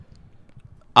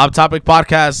Up Topic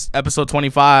Podcast, episode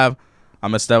 25.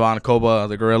 I'm Esteban Coba,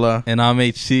 the gorilla. And I'm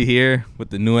HT here with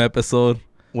the new episode.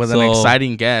 With an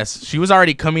exciting guest. She was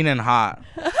already coming in hot.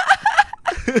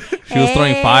 She was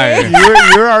throwing fire.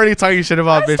 You were already talking shit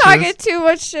about bitches. Talking too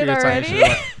much shit already.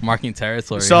 Marking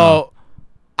territory. So,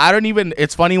 I don't even...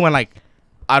 It's funny when, like,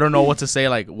 I don't know what to say,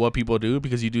 like, what people do.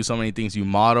 Because you do so many things. You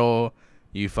model.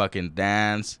 You fucking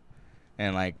dance.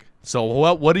 And, like... So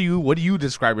what do you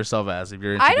describe yourself as if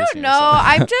you're introducing I don't know. yourself?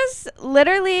 I'm just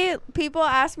literally, people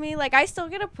ask me, like, I still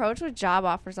get approached with job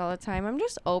offers all the time. I'm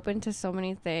just open to so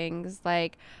many things.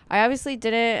 Like, I obviously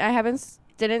didn't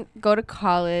go to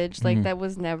college. Like, that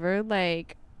was never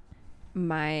like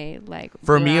my like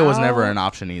For me it was never route. an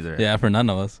option either. Yeah, for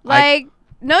none of us. Like,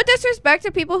 no disrespect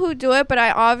to people who do it, but I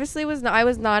obviously I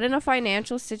was not in a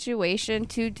financial situation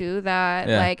to do that.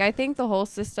 Yeah. Like, I think the whole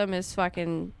system is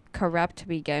fucking corrupt to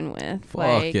begin with. Fuck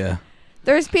like, yeah.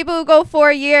 There's people who go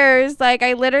 4 years. Like,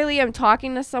 I literally am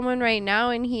talking to someone right now,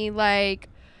 and he like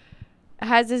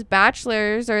has his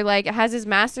bachelor's or like has his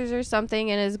master's or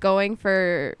something, and is going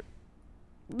for.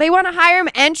 They want to hire him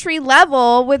entry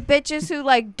level with bitches who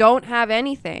like don't have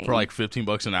anything For like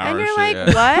 $15 an hour. and you're shit, like,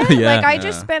 yeah. what? Yeah. Like, I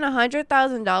just spent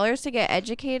 $100,000 to get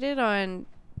educated on,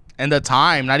 And the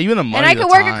time, not even the money. and I the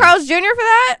could work time. at Carl's Jr. for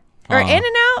that or Uh-huh.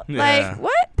 In-N-Out. Yeah. Like,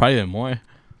 what? Probably even more.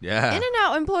 Yeah.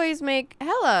 In-N-Out employees make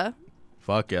hella.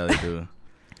 Fuck yeah, they do.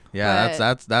 Yeah,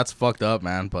 But- that's fucked up,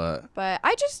 man. But But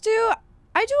I do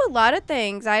a lot of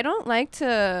things. I don't like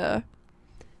to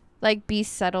like be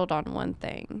settled on one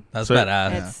thing. That's So-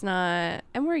 badass. It's not,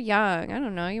 and we're young. I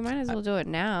don't know. You might as well do it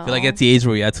now. I feel like it's the age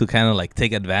where you have to kind of like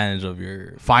take advantage of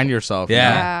your. find yourself. Yeah.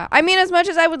 you know? Yeah. I mean, as much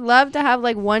as I would love to have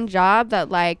like one job that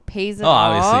like pays it Oh,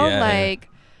 obviously, all, yeah, like,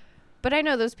 but I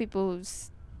know those people who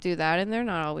do that and they're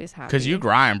not always happy. Cause you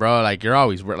grind, bro. Like you're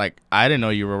always like I didn't know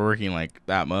you were working like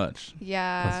that much.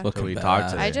 Yeah. That's fucking we talked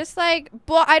badass. today. I just like,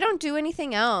 well, I don't do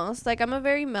anything else. Like, I'm a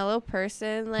very mellow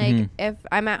person. Like, Mhm. if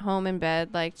I'm at home in bed,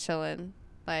 like chilling,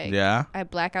 like, Yeah. I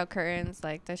black out curtains.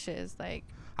 Like, that shit is like.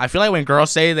 I feel like when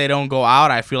girls say they don't go out,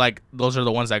 I feel like those are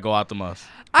the ones that go out the most.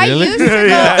 Really?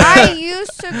 Yeah. I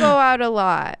used to go out a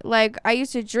lot. Like, I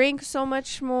used to drink so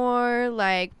much more.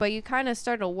 Like, but you kind of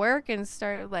start to work and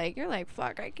start like, you're like,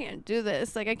 fuck, I can't do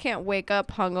this. Like, I can't wake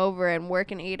up hungover and work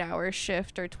an 8-hour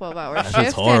shift or 12-hour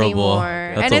shift horrible.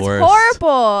 anymore. That's And the it's worst.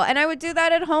 horrible. And I would do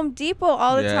that at Home Depot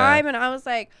all the Yeah. time. And I was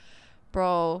like,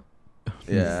 bro,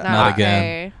 Yeah. it's Not not again.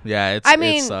 okay. Yeah. It's. I it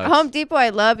mean, sucks. Home Depot I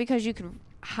love because you could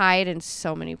hide in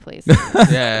so many places.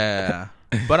 Yeah.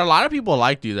 But a lot of people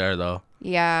liked you there though.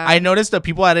 Yeah. I noticed the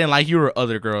people that didn't like you were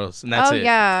other girls, and that's oh, it.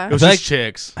 yeah. It was Like- just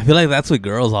chicks. I feel like that's with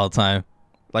girls all the time.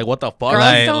 Like what the fuck?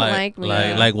 Girls don't like me.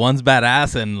 Like one's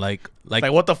badass and like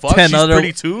what the fuck? 10 She's other-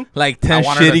 pretty too. like I 10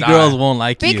 want her to shitty die. girls won't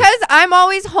like you. Because I'm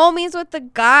always homies with the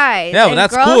guys. Yeah, but and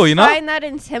that's girls cool, you know? Find that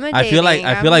intimidating. I feel like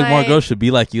I'm more girls should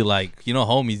be like you, like, you know,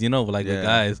 homies, you know, like Yeah. with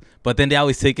guys. But then they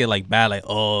always take it like bad, like,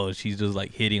 oh, she's just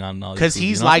like hitting on all. Because these he's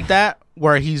dudes, you know? like that,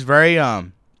 where he's very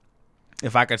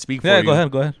If I could speak for Yeah, you,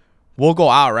 go ahead. We'll go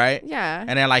out, right? Yeah.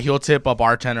 And then like he'll tip a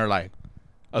bartender like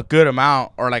a good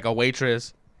amount, or like a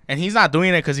waitress, and he's not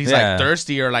doing it because he's Yeah. like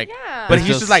thirsty or like. Yeah. But It's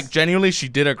he's just just- like genuinely, she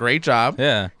did a great job.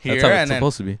 Yeah, Here, that's how and it's then-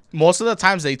 supposed to be. Most of the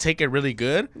times they take it really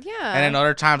good, Yeah. and then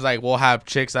other times like we'll have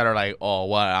chicks that are like, "Oh,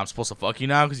 what? I'm supposed to fuck you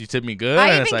now because you tipped me good." I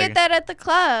and even it's get like, that at the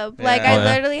club. Like, Yeah. I Oh,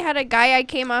 yeah. literally had a guy, I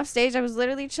came off stage. I was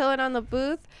literally chilling on the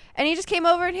booth. And he just came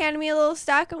over and handed me a little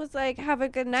stack and was like, have a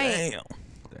good night.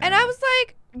 And I was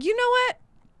like, you know what?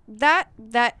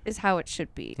 That is how it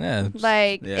should be. Yeah,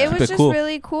 Like, Yeah. it Keep was it just cool.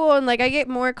 really cool. And, like, I get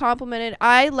more complimented.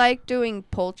 I like doing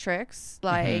pull tricks.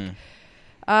 Like,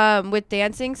 with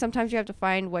dancing, sometimes you have to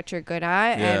find what you're good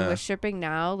at. Yeah. And with stripping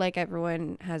now, like,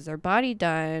 everyone has their body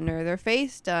done or their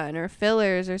face done or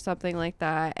fillers or something like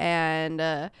that.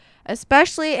 And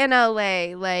especially in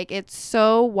LA, like, it's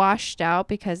so washed out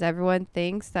because everyone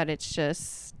thinks that it's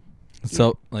just,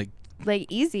 so like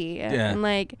easy. Yeah. And,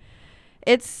 like,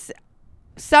 it's...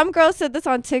 Some girl said this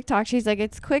on TikTok. She's like,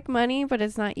 it's quick money, but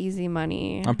it's not easy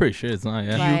money. I'm pretty sure it's not.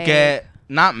 Yeah, Do Like- you get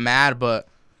not mad, but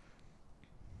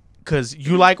because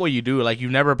you like what you do, like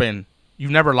you've never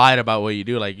lied about what you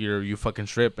do, like you fucking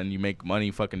strip and you make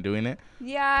money fucking doing it.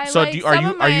 Yeah. So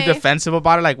are you defensive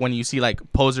about it? Like when you see like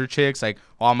poser chicks, like,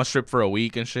 oh, I'm gonna strip for a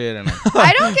week and shit, and like,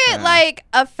 I don't get like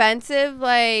offensive,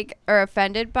 like, or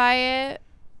offended by it.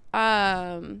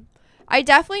 I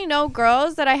definitely know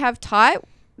girls that I have taught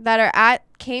that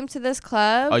came to this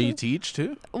club. oh, you teach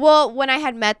too? Well, when I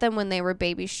had met them when they were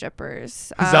baby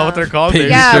strippers. Is that what they're called? baby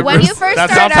Yeah, strippers? when you first That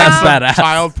start sounds out. like Badass. some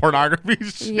child pornography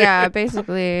shit. Yeah,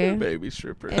 basically. Baby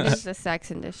strippers. It is the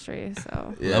sex industry,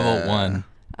 so. Level 1.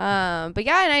 But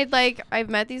yeah, and I've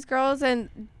met these girls, and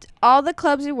all the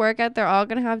clubs we work at, they're all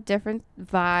gonna have different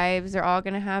vibes. They're all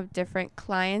gonna have different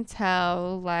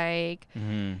clientele. Like,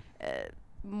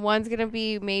 one's gonna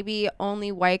be maybe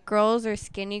only white girls or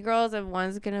skinny girls, and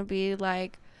one's gonna be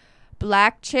like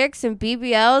black chicks and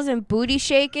BBLs and booty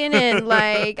shaking, and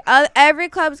like every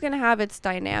club's gonna have its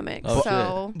dynamic. Oh,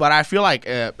 so, But I feel like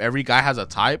every guy has a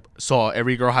type, so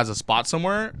every girl has a spot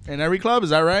somewhere in every club. Is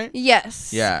that right?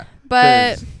 yes. Yeah.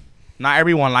 But 'Cause not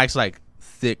everyone likes like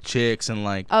thick chicks and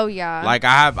like. oh yeah. Like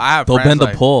I have Don't friends bend the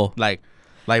like, pole. like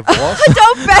Wolf.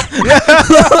 Don't bet,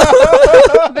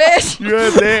 bitch. You're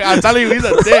a dick. I'm telling you, he's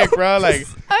a dick, bro. Like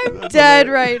I'm dead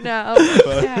right now.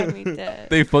 You had me dead.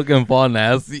 They fucking fall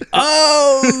nasty.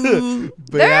 Oh.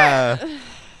 but yeah,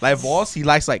 like Wolf, he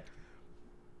likes like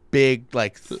big,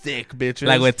 like thick bitches.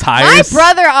 Like with My tires.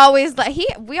 brother always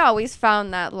we always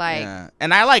found that like yeah.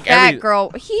 And I like fat every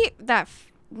girl.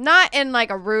 Not in like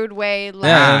a rude way. Like,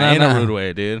 Yeah. Nah, in no. a rude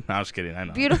way, dude. No, I'm just kidding. I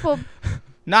know. beautiful.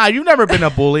 Nah, you've never been a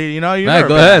bully, you know. You Nah, never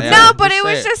go been- ahead. yeah, No, but it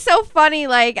say was just so funny.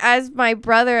 Like as my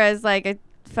brother, as like a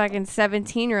fucking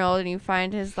 17-year-old, and you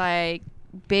find his like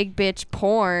big bitch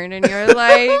porn, and you're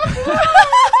like,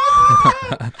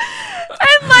 and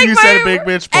like You said big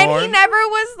bitch and porn. he never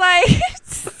was like.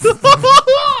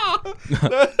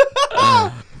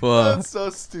 Fuck. That's so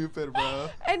stupid, bro.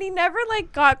 And he never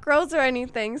like got girls or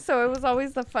anything, so it was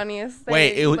always the funniest thing.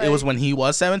 Wait, it like, was when he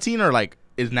was 17 or like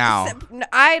is now?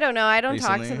 I don't know. I don't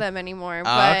talk Recently? to them anymore. Oh,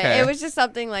 But okay. it was just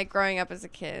something like growing up as a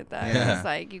kid that Yeah. was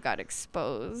like you got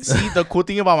exposed. See, the cool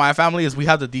thing about my family is we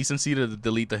have the decency to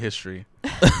delete the history, so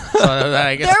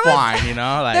like it's There was- fine, you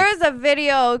know. Like There was a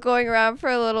video going around for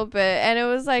a little bit, and it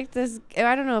was like this.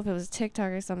 I don't know if it was TikTok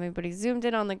or something, but he zoomed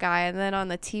in on the guy, and then on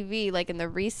the TV, like in the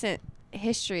recent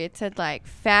history, it said like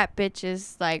fat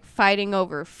bitches like fighting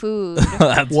over food.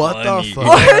 That's What the funny, fuck?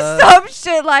 dude. Or some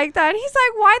shit like that. He's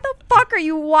like, why the fuck are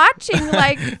you watching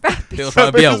like fat He'll bitches?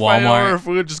 probably be at Bitches fighting over Walmart.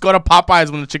 food. Just go to Popeyes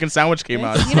when the chicken sandwich came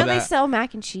out. You know they that. sell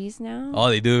mac and cheese now. Oh,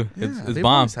 they do. Yeah, It's they've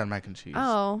bomb. always had mac and cheese.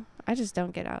 Oh, I just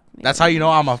don't get out. That's how you know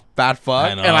I'm a fat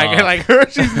fuck. I know. And like her,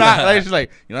 she's not. Like, she's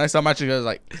like, you know, I saw my chicken. I was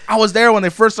like, I was there when they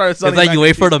first started selling. It's like mac you and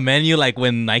wait for cheese. the menu, like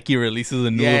when Nike releases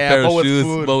a new Yeah, pair but of with shoes,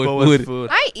 food, but with but food. with food.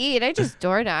 I eat. I just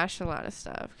DoorDash a lot of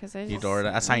stuff because I just. You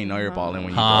DoorDash. That's how you know you're balling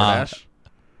when you Huh. DoorDash.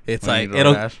 It's When like you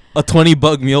it'll DoorDash. a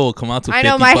 $20 meal will come out to I 50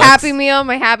 know my bucks. Happy Meal.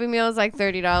 My Happy Meal is like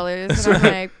 $30, and I'm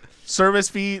like, Service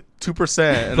fee 2%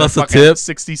 Plus a then tip.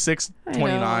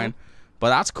 66.29. But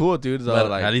that's cool, dude. So, But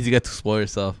like, at least you get to spoil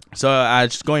yourself. so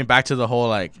just going back to the whole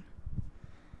like,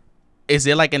 is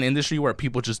it like an industry where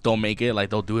people just don't make it? Like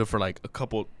they'll do it for like a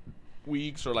couple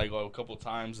weeks or like a couple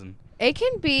times and. it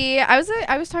can be. I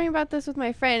was talking about this with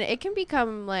my friend. It can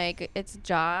become like its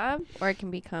job, or it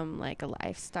can become like a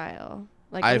lifestyle.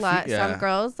 Like yeah. some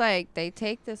girls like they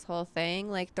take this whole thing,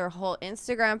 like their whole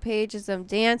Instagram page is them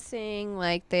dancing,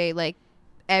 like they like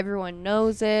everyone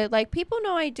knows it. Like people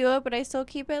know I do it, but I still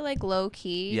keep it like low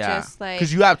key. Yeah, Just like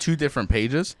because you have 2 different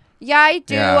pages. yeah, I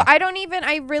do. Yeah.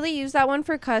 I really use that one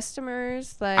for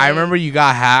customers. Like I remember you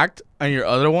got hacked on your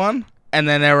other one, and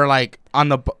then they were like on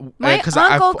the. my 'cause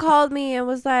uncle called me and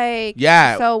was like,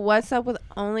 Yeah. so what's up with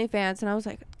OnlyFans? And I was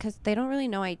like, because they don't really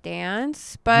know I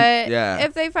dance, but Yeah.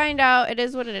 if they find out, it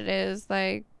is what it is.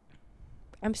 Like,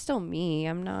 I'm still me.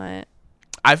 I'm not.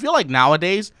 I feel like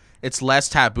nowadays it's less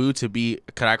taboo to be.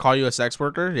 Could I call you a sex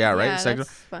worker? Yeah, right. Yeah, Sex- that's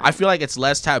fine. I feel like it's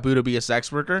less taboo to be a sex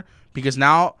worker because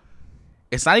now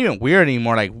it's not even weird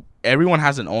anymore. Like everyone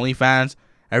has an OnlyFans.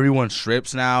 Everyone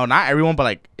strips now. Not everyone, but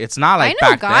like it's not like I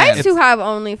know back guys then. who have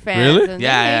OnlyFans. Really? And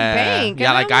Yeah, they make yeah, bank. yeah.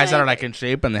 And Like I'm guys that are like in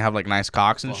shape and they have like nice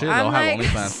cocks and shit. I'm They'll have like-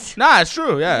 OnlyFans. Nah, it's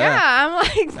true. Yeah, yeah, yeah. I'm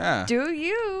like, Yeah. do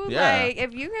you? Yeah. Like,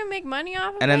 if you can make money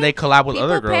off of And then it, they collab with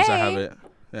other people girls that pay. have it.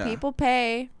 Yeah. people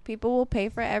pay. People will pay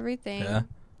for everything. Yeah.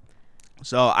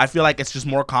 So I feel like it's just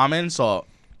more common. So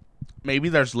maybe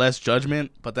there's less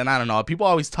judgment. But then I don't know. People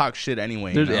always talk shit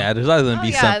anyway. There's, yeah, there's always gonna Oh be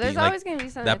yeah, something there's like always gonna be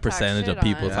something that to talk percentage shit of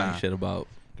people on. Yeah. talking shit about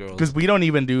girls. Because we don't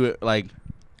even do it like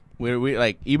we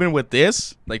like even with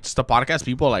this like just the podcast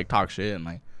people like talk shit and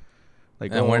like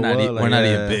And oh, we're not what? e- Like, we're not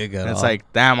even big at And it's all.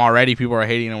 like damn already people are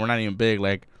hating and we're not even big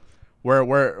like we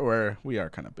are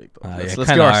kind of big though. Yeah, Let's kinda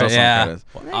give are, ourselves some yeah. credit.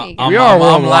 There you go. I'm, We are I'm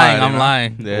worldwide, lying. you I'm know?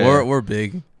 lying. Yeah. We're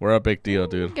big. We're a big deal, You're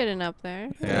dude. getting up there.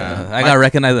 Yeah. I got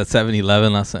recognized at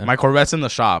 7-Eleven last time. My Corvette's in the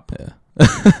shop. Yeah.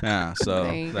 Yeah, so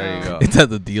There you there you go. go. It's at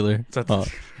the dealer. It's at the- Oh.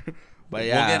 But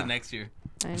yeah. We'll get it next year.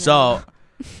 I know.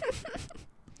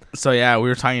 So yeah, we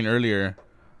were talking earlier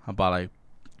about like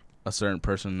a certain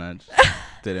person that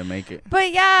Didn't make it.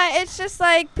 But yeah, it's just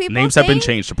like people Names have been think-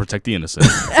 changed to protect the innocent.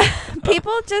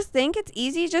 people just think it's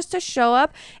easy just to show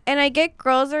up, and I get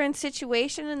girls are in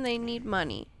situation and they need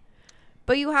money,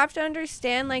 but you have to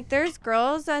understand, like, there's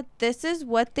girls that this is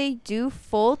what they do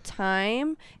full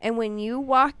time, and when you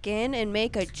walk in and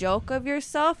make a joke of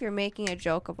yourself, you're making a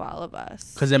joke of all of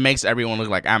us. Because it makes everyone look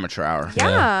like amateur hour.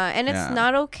 Yeah, and it's Yeah.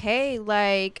 not okay.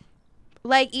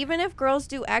 Like even if girls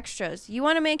do extras, you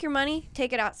want to make your money,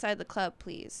 take it outside the club,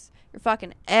 please. You're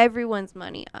fucking everyone's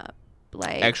money up.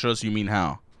 Like Extras, you mean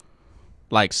how?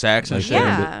 Like sex and Like shit?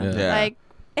 yeah, Yeah. like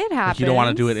it happens. Like you don't want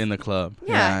to do it in the club.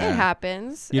 Yeah, it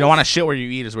happens. You don't want to shit where you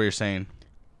eat is what you're saying.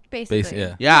 basically.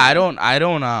 Yeah. Yeah, I don't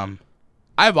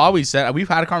I've always said, we've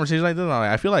had a conversation like this.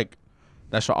 I feel like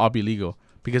that should all be legal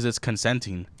because it's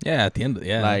consenting. Yeah, at the end,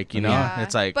 Like, you know, Yeah.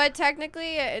 it's like, But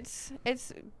technically, it's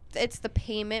the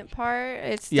payment part.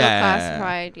 It's still Yeah.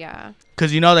 classified. Yeah.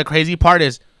 because you know, the crazy part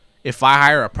is if I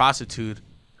hire a prostitute,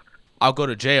 I'll go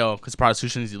to jail because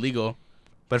prostitution is illegal.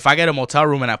 But if I get a motel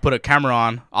room and I put a camera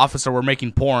on, officer, we're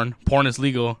making porn is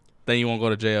legal, then you won't go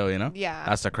to jail, you know? Yeah.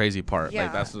 That's the crazy part. Yeah.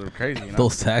 Like, that's the crazy, you know?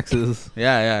 those taxes.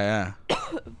 Yeah.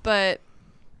 But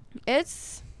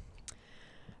it's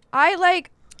I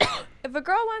like if a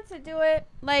girl wants to do it,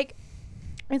 like,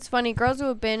 it's funny, girls who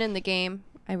have been in the game,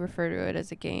 I refer to it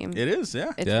as a game. It is,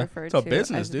 yeah. It's Yeah. referred It's a to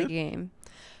business, as the dude. game.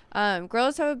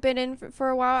 Girls who have been in for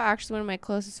a while. Actually, one of my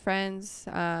closest friends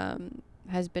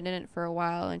has been in it for a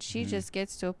while, and she just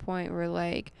gets to a point where,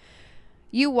 like,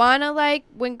 you wanna, like,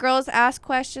 when girls ask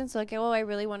questions like, "Oh, I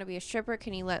really want to be a stripper.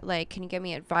 Can you give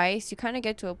me advice?" You kind of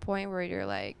get to a point where you're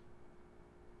like,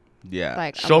 Yeah.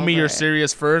 Like, I'm show me over you're it.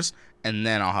 serious first, and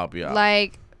then I'll help you out.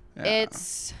 like, Yeah.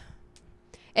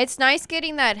 it's nice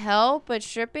getting that help, but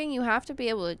stripping, you have to be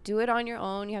able to do it on your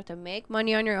own. You have to make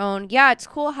money on your own. Yeah, it's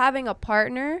cool having a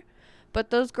partner, but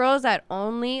those girls that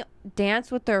only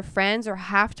dance with their friends or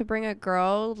have to bring a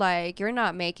girl, like, you're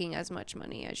not making as much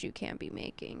money as you can be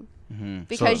making. Mhm.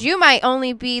 Because So- you might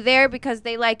only be there because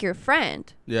they like your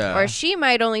friend. yeah. Or she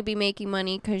might only be making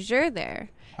money because you're there.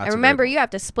 That's a And great remember, point. you have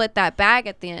to split that bag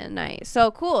at the end of the night.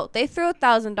 So cool. They threw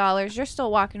 $1,000. You're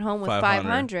still walking home with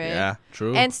 500. Yeah,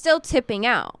 true. And still tipping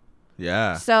out.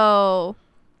 yeah. So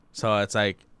So it's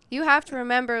like you have to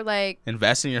remember, like,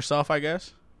 invest in yourself, I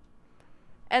guess.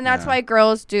 and that's Yeah. why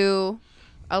girls do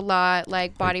a lot,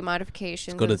 like, body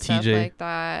modifications go to and stuff TJ. like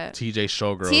that. TJ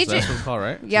Showgirls. TJ That's what it's called,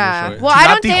 right? Yeah. TJ Show- Well, I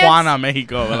Not don't Tijuana, dance-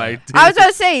 Mexico. But like, I was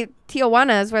gonna say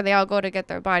Tijuana is where they all go to get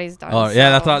their bodies done. Oh yeah,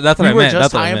 that's so- what that's what we I were meant. just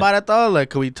That's what I talking meant. about it though. Like,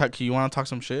 can you want to talk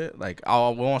some shit? Like, we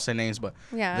won't say names, but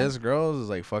Yeah. this girl is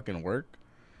like fucking work.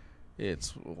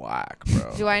 It's whack,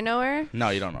 bro. Do I know her? No,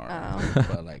 you don't know her.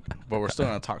 Oh. But we're still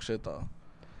gonna talk shit though.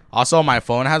 Also, my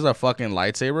phone has a fucking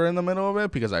lightsaber in the middle of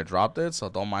it because I dropped it, so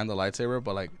don't mind the lightsaber.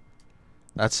 But like,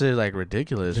 that's like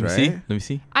ridiculous, Let me right? see. Let me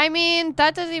see. I mean,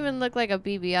 that doesn't even look like a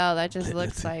BBL. That just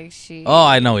looks like she. Oh,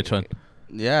 I know which one.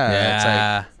 Yeah, it's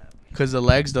like because the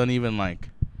legs don't even like.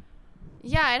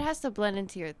 Yeah, it has to blend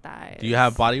into your thighs. Do you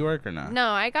have body work or not? No,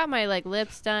 I got my, like,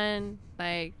 lips done,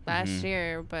 like, last Mhm.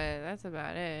 year, but that's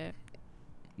about it.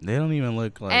 They don't even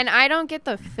look like. And I don't get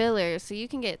the fillers, so you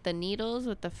can get the needles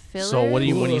with the fillers. So what do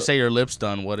you when you say your lips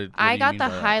done? What do I you got mean the by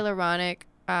that?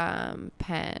 hyaluronic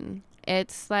pen.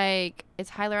 It's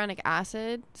hyaluronic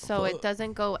acid, so it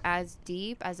doesn't go as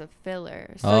deep as a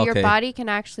filler. So Oh, your okay. body can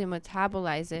actually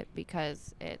metabolize it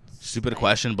because it's Stupid like-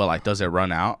 question, but like, does it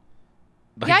run out?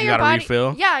 Like, yeah, you your gotta body.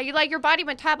 refill. Yeah, your body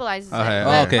metabolizes Okay, it. okay.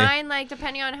 But Okay. mine, like,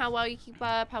 depending on how well you keep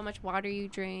up, how much water you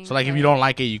drink. So like, if you don't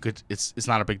like it, you could. It's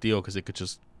not a big deal because it could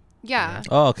just Yeah.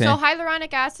 Oh, okay. So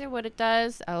hyaluronic acid, what it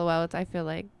does? LOL. I feel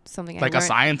like something. like I a learned.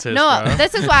 scientist. No, bro.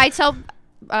 this is why I tell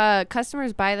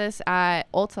customers buy this at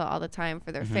Ulta all the time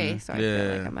for their face. So I feel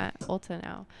like Yeah. I'm at Ulta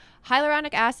now.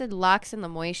 Hyaluronic acid locks in the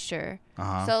moisture.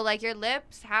 Uh-huh. So like your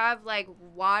lips have like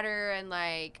water and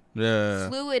like Yeah.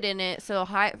 fluid in it. So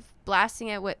blasting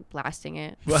it.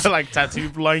 Like tattoo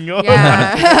blowing up.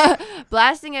 Yeah,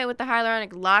 blasting it with the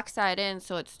hyaluronic locks that in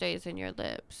so it stays in your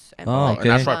lips. And Oh, like, okay.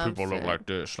 And that's why pumps people look it. like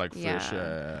this, like fish. Yeah.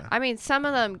 Yeah. I mean, some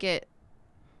of them get.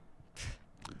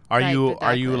 Are like, you the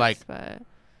are you duck like lips, but-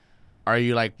 are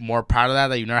you like more proud of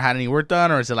that you never had any work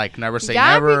done, or is it like never say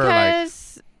yeah, never? Or like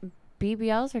because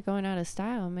BBLs are going out of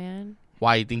style, man.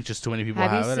 why you think just too many people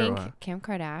Have have, you it? Or seen what? Kim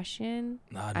Kardashian?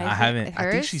 No, I I think haven't. I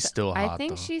think hers- she's still I hot,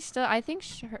 think though. she's still. I think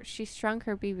she shrunk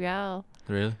her BBL.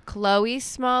 Really? Chloe's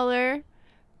smaller.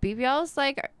 BBL's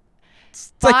like.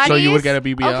 So you would bodies- get a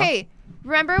BBL? Okay,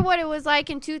 remember what it was like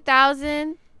in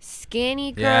 2000?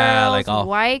 Skinny girls, Yeah, like all-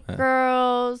 white yeah.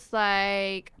 girls,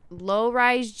 like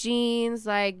low-rise jeans,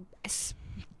 like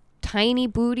tiny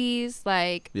booties.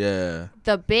 Like Yeah.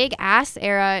 the big ass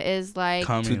era is like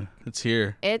Coming. It's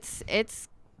here.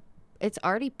 it's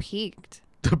already peaked.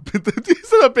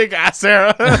 This is a big ass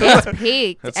era. It's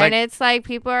peaked. It's And like- it's like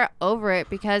people are over it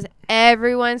because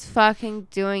everyone's fucking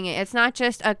doing it. It's not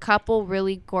just a couple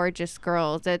really gorgeous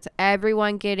girls. It's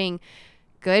everyone getting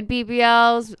good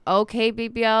BBLs, okay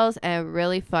BBLs, and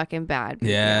really fucking bad BBLs.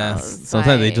 Yeah.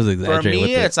 Sometimes they Like, just For exaggerate me,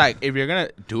 with it. it's like if you're gonna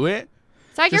do it,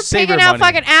 it's like you're just save picking your out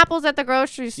money. fucking apples at the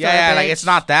grocery store. yeah, like bitch. it's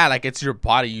not that. Like it's your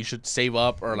body. You should save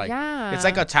up or like Yeah. it's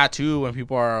like a tattoo when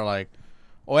people are like,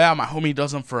 oh yeah, my homie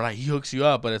does them for like he hooks you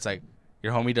up, but it's like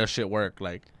your homie does shit work.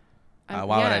 Like why would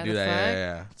I do the that? fuck?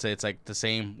 Yeah. So it's like the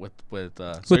same with so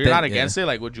With you're not that, against it.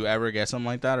 Like would you ever get something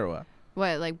like that or what?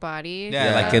 What, like bodies?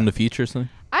 Yeah, like in the future or something.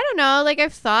 I don't know. Like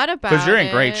I've thought about it. Because you're in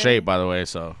great shape, by the way.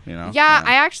 So you know. Yeah,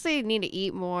 I actually need to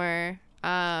eat more.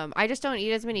 I just don't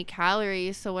eat as many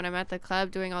calories. So when I'm at the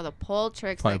club doing all the pole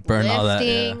tricks, Probably like burn lifting, all that,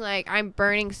 yeah. like I'm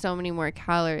burning so many more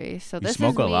calories. So You this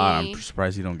smoke is a me. lot. I'm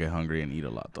surprised you don't get hungry and eat a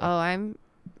lot though. Oh, I'm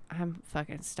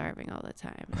fucking starving all the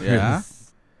time. Yeah?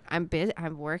 I'm busy.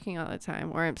 I'm working all the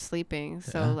time, or I'm sleeping.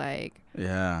 So Yeah. like,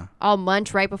 Yeah. I'll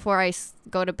munch right before I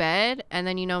go to bed, and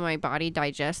then my body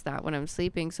digests that when I'm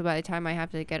sleeping. So by the time I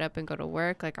have to get up and go to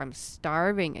work, like I'm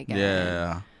starving again.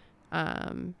 Yeah.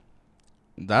 Um,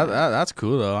 That's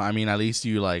cool though. I mean, at least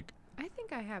you like I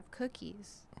think I have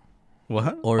cookies.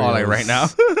 what? Oreos. Oh, like right now. I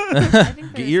think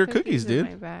Get there's your cookies, in dude.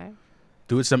 my bag.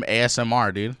 Do it some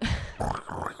ASMR, dude. You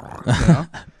know?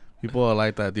 People are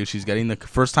like that, dude. She's getting the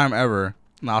first time ever.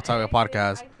 Now I'll talk a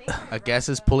podcast. A guest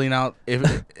is pulling out if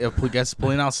a guest is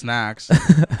pulling out snacks.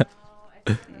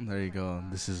 There you go.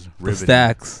 This is The riveting.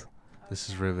 stacks. This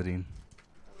is riveting.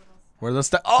 Where the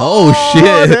stacks? Oh, shit.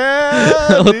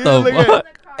 Damn, What dude, the look at- fuck?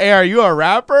 Hey, are you a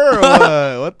rapper or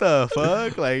what? What the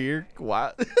fuck? Like you're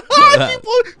what?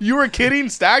 You were kidding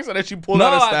stacks and then she pulled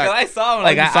out a stack. I saw him. Oh,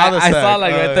 Like you I saw the saw stack.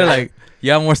 like Oh, right there. yeah. Like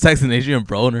you have more stacks than Adrian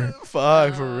Broner.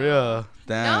 Fuck for real.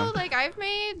 Damn. No, like I've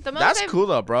made the most. That's I've, cool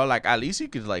though, bro. Like at least you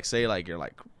could like say like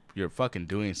you're fucking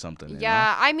doing something. you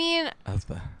Yeah, I mean, That's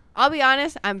bad. I'll be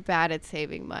honest. I'm bad at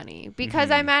saving money because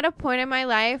Mhm. I'm at a point in my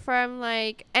life where I'm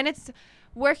like, and it's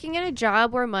working in a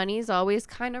job where money's always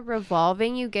kind of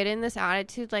revolving. You get in this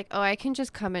attitude like, oh, I can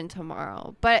just come in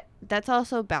tomorrow, but that's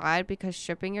also bad because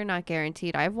shipping you're not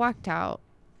guaranteed. I've walked out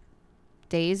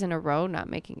days in a row not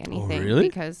making anything really?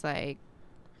 because like,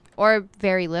 or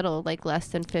very little, like less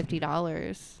than $50.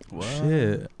 know? What?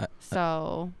 Shit.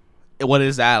 So What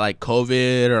is that? Like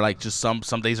COVID or like just some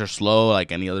days are slow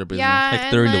like any other business? yeah, Like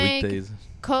and, during the like, weekdays.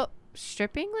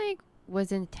 stripping like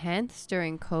was intense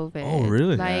during COVID. Oh,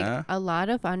 really? Like Yeah. a lot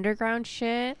of underground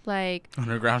shit. Like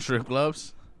Underground strip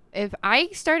clubs. if I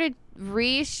started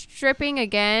re-stripping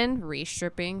again,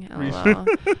 LOL.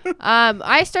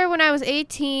 I started when I was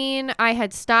 18. I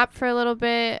had stopped for a little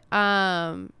bit.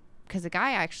 Because the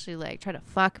guy actually like tried to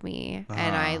fuck me,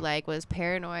 and I like was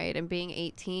paranoid. And being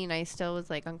 18, I still was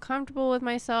like uncomfortable with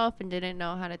myself and didn't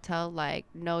know how to tell like,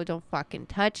 no, don't fucking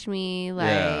touch me. Like,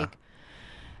 Yeah.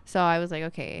 so I was like,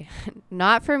 okay,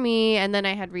 not for me. And then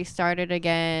I had restarted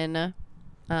again.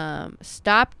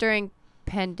 Stopped during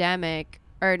pandemic,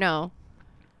 or no,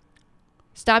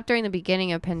 stopped during the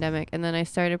beginning of pandemic, and then I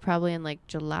started probably in like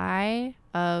July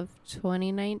of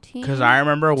 2019. Because I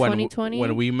remember when 2020?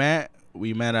 when we met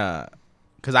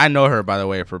because I know her, by the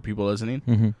way, for people listening.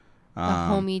 Mm-hmm. the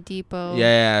Homie Depot.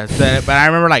 Yeah, but I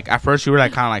remember like at first you were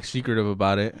like kind of like secretive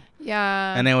about it,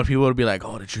 Yeah. and then when people would be like,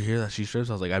 "Oh, did you hear that she strips?"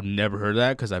 I was like, "I've never heard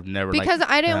that because I've never because like,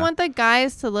 I didn't yeah. want the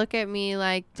guys to look at me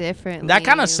like differently. that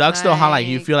kind of sucks though. How like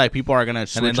you feel like people are gonna And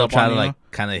then switch they'll up try on to you. like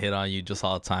kind of hit on you just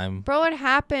all the time. Bro, it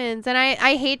happens, and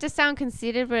I hate to sound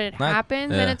conceited, but it Not-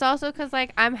 happens, yeah. and it's also because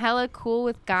like I'm hella cool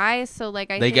with guys, so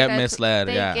like I They think get that's- misled,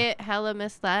 They yeah. get hella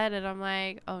misled, and I'm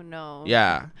like, oh no.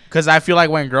 Yeah, because I feel like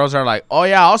when girls are like, "Oh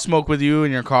yeah, I'll smoke with you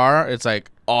in your car," it's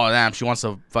like, "Oh damn, she wants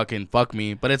to fucking fuck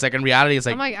me," but it's like in reality, it's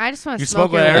like I'm like, I just want to you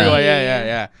smoke with your everyone. weed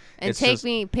Yeah. and It's take just-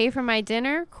 me, pay for my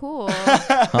dinner. Cool.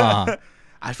 Huh.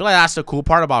 I feel like that's the cool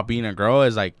part about being a girl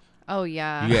is like Oh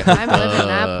yeah, you get I'm hooked living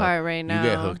that up. part right now. You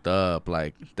get hooked up,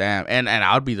 like damn, and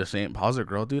I would be the same. If I was a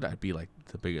girl, dude, I'd be like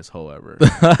the biggest hoe ever.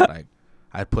 Like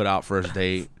I'd put out first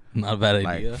date, Not a bad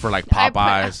like idea. for like I put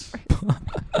out Popeyes.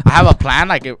 I have a plan,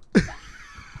 like it.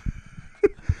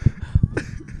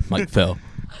 Like Phil.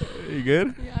 You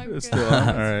good? Yeah, I'm It's good. still on.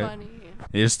 That's All right. funny.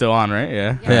 You're still on, right?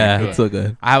 Yeah. Yeah. Yeah, cool. it's so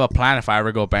good. I have a plan. If I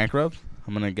ever go bankrupt,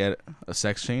 I'm gonna get a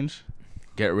sex change,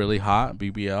 get really hot,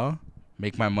 BBL,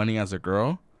 make my money as a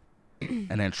girl, and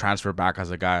then transfer back as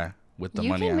a guy with the You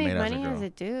money can I make made as a money girl. as a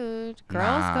dude.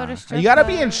 Girls go to strip You gotta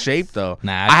be in clubs. shape though.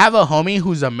 Nah, I have a homie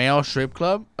who's a male strip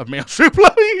club. A male strip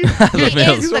club. He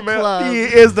is the club. He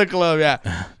is the club. Yeah.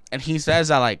 And he says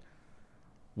that like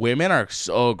women are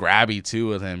so grabby too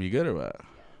with him. You good or what?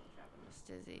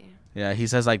 Dizzy. Yeah. He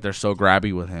says like they're so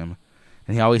grabby with him,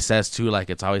 and he always says too like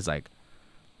it's always like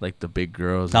the big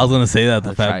girls. I was gonna say that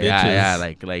the fat bitches. Yeah.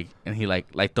 Like and he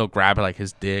like they'll grab like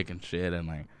his dick and shit and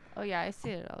like. Oh yeah, I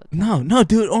see it all the time. No,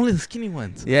 dude, only the skinny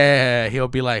ones. Yeah, he'll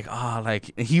be like, oh,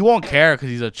 like he won't care because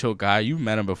he's a chill guy. You've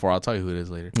met him before. I'll tell you who it is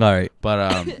later. All right.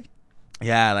 But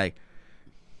yeah, like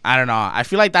I don't know. I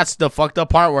feel like that's the fucked up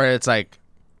part where it's like,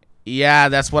 yeah,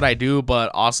 that's what I do,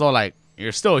 but also like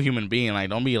you're still a human being. Like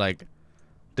don't be like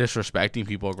disrespecting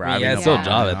people, grabbing. Yeah, them, it's still a Yeah.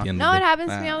 job you at know? the end No, of it the day.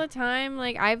 happens to me Yeah. all the time.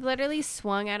 Like I've literally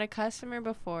swung at a customer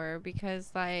before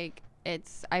because like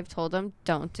I've told them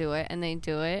don't do it and they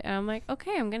do it and I'm like,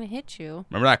 okay, I'm gonna hit you.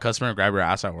 Remember that customer grab your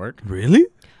ass at work? Really?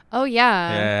 Oh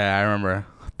yeah. Yeah, I remember.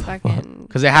 Fucking.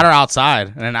 Because they had her outside,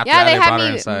 and then after Yeah, that, they brought had her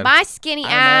me inside. my skinny I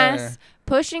know, ass yeah.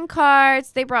 pushing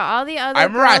carts. They brought all the other. I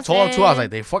remember I girls told him too. I was in.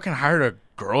 like, they fucking hired her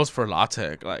girls for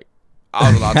latex. Like,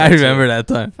 I was a latex. I remember that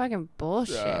time. fucking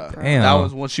bullshit, bro. Damn. That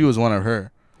was when she was one of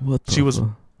her. What the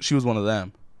She was one of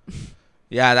them.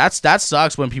 Yeah, that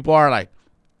sucks when people are like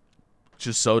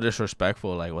just so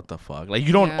disrespectful. Like, what the fuck? Like,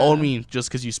 you don't Yeah. own me just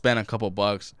because you spent a couple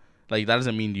bucks. Like, that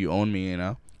doesn't mean you own me. You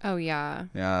know? Oh yeah.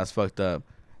 Yeah, that's fucked up.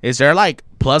 Is there like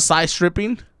plus size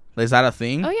stripping? Is that a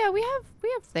thing? Oh yeah. We have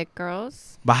thick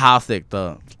girls. But how thick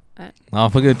though? I'll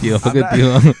fuck with you. I'll fuck with not-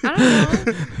 you. I don't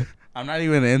know. I'm not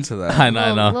even into that. I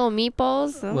know. Little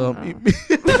meatballs. I Little don't know.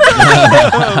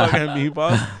 fucking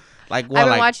meatballs. Like what? I've been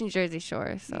Like watching Jersey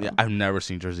Shore, so yeah, I've never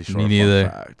seen Jersey Shore. Me fun neither.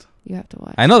 fact. you have to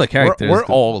watch. I know the We're, characters. we're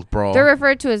old, bro. They're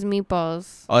referred to as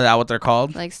meatballs, Oh, is that what they're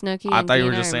called? like Snooki. I and thought you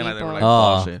were Dina just are saying like they were like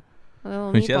meatballs. Oh. bullshit.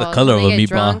 Little She had the meatballs. color When of they a get meatball.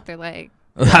 drunk, they're like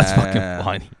That's Yeah. fucking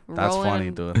funny. That's rolling funny,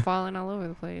 and dude. falling all over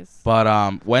the place.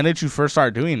 But when did you first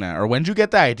start doing that, or when did you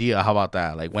get the idea? How about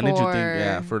that? Like when did you think? For-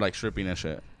 Yeah, for like stripping and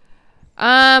shit.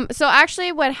 So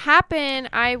actually what happened,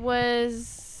 I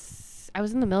was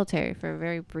in the military for a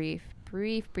very brief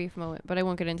moment, but I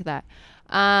won't get into that.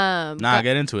 Nah,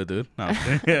 get into it, dude. No, I'm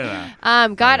kidding. Yeah,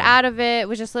 Got Okay. out of it,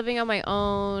 was just living on my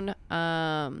own.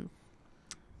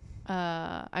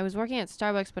 I was working at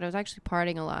Starbucks, but I was actually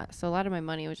partying a lot. So a lot of my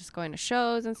money was just going to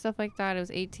shows and stuff like that. I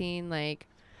was 18, like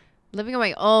living on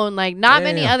my own. Like not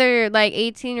many Damn. other like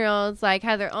 18-year-olds like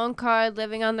had their own car,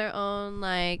 living on their own.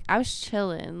 Like I was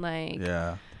chilling. Like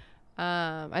yeah.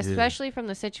 especially from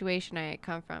the situation I had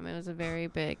come from. It was a very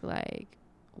big like,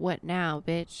 what now,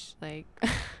 bitch? Like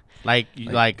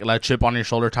Like chip on your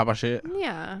shoulder type of shit.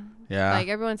 yeah. Yeah. Like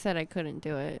everyone said I couldn't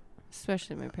do it,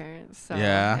 especially my parents. So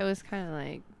Yeah. it was kind of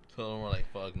like So we're like,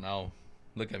 fuck, now.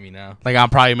 Look at me now. Like I'm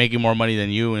probably making more money than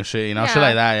you and shit. You know, shit Yeah.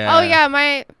 like that. Yeah. Oh yeah,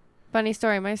 my funny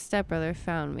story. My stepbrother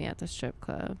found me at the strip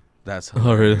club. That's Oh,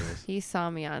 really? hilarious. He saw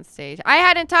me on stage. I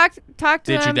hadn't talked to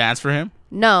Did him. you dance for him?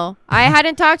 No, I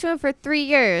hadn't talked to him for 3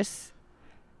 years.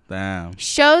 Damn.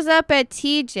 Shows up at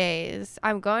TJ's.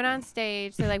 I'm going on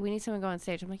stage. They're like, we need someone to go on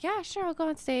stage. I'm like, yeah, sure, I'll go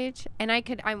on stage. And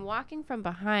I'm walking from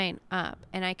behind up,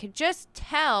 and I could just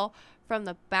tell from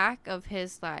the back of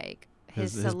his like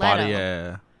his stiletto. body.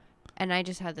 Yeah. And I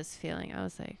just had this feeling. I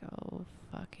was like, oh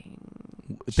fucking.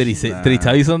 Did he say? Did he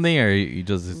tell you something, or you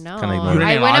just No, kind of You ignored didn't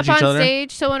it? I went up acknowledge each on other?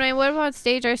 stage. So when I went up on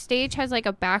stage, our stage has like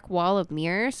a back wall of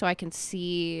mirrors, so I can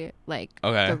see like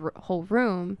Okay. the whole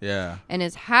room. Yeah. And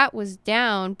his hat was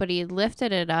down, but he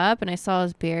lifted it up, and I saw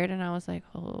his beard, and I was like,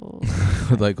 oh,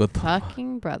 Like what the?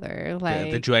 fucking brother.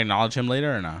 Like, Did you acknowledge him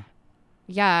later or not?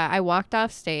 yeah, I walked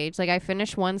off stage. Like I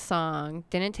finished one song,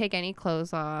 didn't take any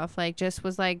clothes off. Like just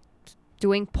was like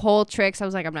doing pole tricks. I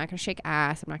was like, I'm not gonna shake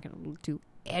ass. I'm not gonna do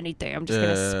anything. I'm just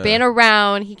gonna spin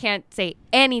around. He can't say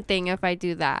anything if I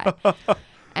do that.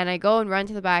 And I go and run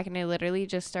to the back, and I literally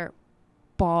just start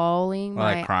bawling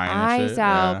Like my crying and eyes shit?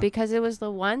 out Yeah. because it was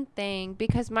the one thing.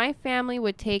 Because my family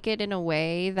would take it in a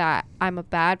way that I'm a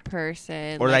bad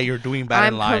person, Or like, that you're doing bad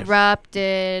I'm in life?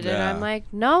 corrupted, and Yeah. I'm like,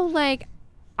 no, like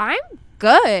I'm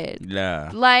good.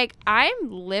 Yeah. Like I'm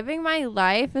living my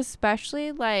life,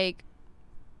 especially like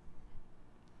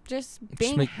just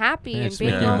being make- happy yeah, and just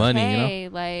being making okay. money,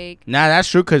 Like Nah, that's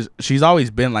true because she's always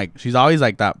been like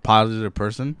that positive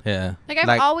person. Yeah. I've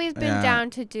Like, always been yeah.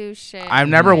 down to do shit. I've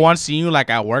never Like, once seen you like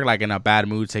at work like in a bad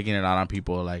mood taking it out on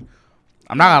people. Like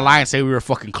I'm not gonna lie and say we were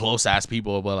fucking close ass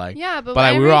people, but like Yeah, but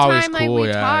like, we every were always time like cool, we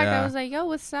yeah, talk, yeah. I was like, "Yo,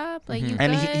 what's up?" Like you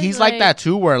and good? he's like that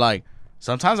too where like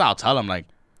sometimes I'll tell him like,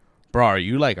 bro, are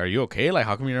you okay? Like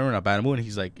how come you're never in a bad mood? And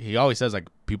he's like, he always says like,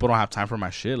 people don't have time for my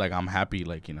shit. Like I'm happy,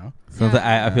 like, you know. Sometimes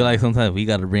Yeah. I feel like sometimes we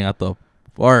gotta bring out the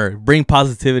or bring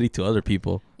positivity to other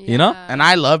people. You know? Yeah. And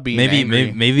I love being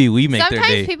angry. Maybe we make Sometimes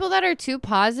their day. people that are too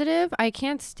positive, I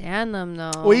can't stand them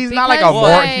though. Well, he's not like a Because,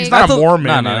 Mormon. He's not That's a Mormon.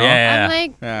 No, you no, know? yeah, I'm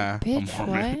like, Yeah. a bitch,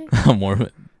 Mormon. what?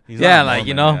 Mormon. He's not Yeah, a like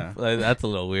you Mormon, know, yeah. like, that's a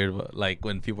little weird. But like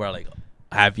when people are like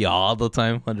happy all the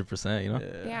time, 100%. You know.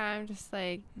 Yeah, I'm just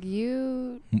like,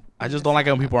 you. I just don't like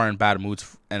it when people are in bad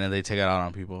moods and then they take it out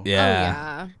on people. Yeah. Oh,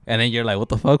 yeah. And then you're like, what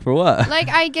the fuck for what? Like,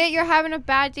 I get you're having a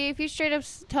bad day. If you straight up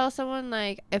tell someone,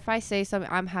 like, if I say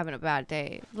something, I'm having a bad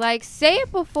day. Like, say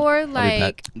it before,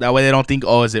 like. That way they don't think,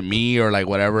 oh, is it me or like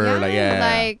whatever. Yeah, Like,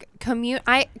 yeah.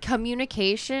 like,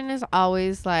 communication is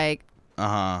always, like,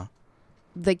 Uh-huh.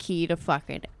 the key to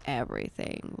fucking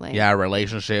everything. Like, Yeah,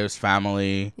 relationships,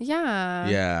 family. Yeah.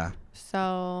 Yeah.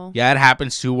 So. Yeah, it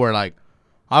happens too where like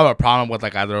I have a problem with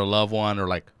like either a loved one or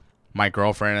like my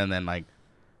girlfriend and then like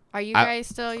Are you you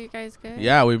guys good?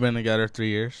 yeah, we've been together 3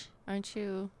 years. Aren't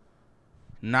you?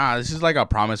 Nah, this is like a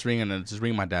promise ring and it's this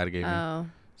ring my dad gave me. Oh.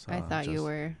 So I thought you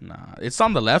were. Nah, it's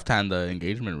on the left hand, the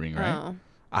engagement ring, right? Oh.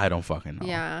 I don't fucking know.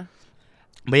 Yeah.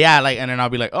 But yeah, like, and then I'll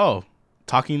be like, oh,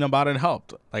 talking about it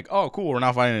helped. Like, oh, cool, we're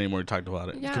not fighting anymore. We talked about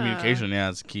it. Yeah. Communication, yeah,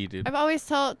 it's key, dude. I've always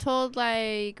told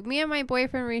like me and my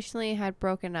boyfriend recently had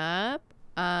broken up.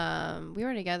 We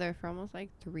were together for almost like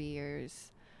 3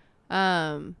 years.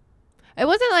 It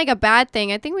wasn't like a bad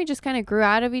thing. I think we just kind of grew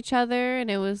out of each other,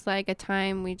 and it was like a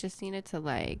time we just needed to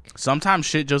like. Sometimes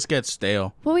shit just gets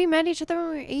stale. Well, we met each other when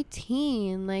we were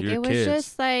 18. Like You're it was kids.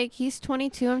 just like he's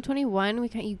 22, I'm 21.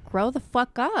 You grow the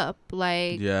fuck up.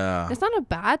 Like Yeah. it's not a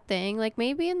bad thing. Like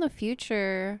maybe in the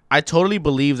future. I totally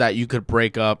believe that you could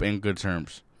break up in good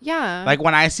terms. Yeah. Like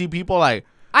when I see people like,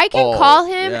 I can Oh, call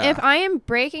him yeah. if I am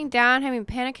breaking down, having a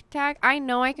panic attack. I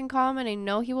know I can call him, and I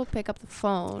know he will pick up the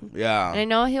phone. yeah. And I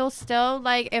know he'll still,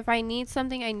 like, if I need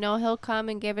something, I know he'll come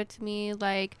and give it to me.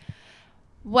 Like,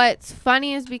 what's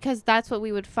funny is because that's what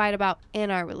we would fight about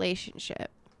in our relationship,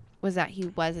 was that he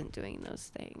wasn't doing those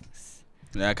things.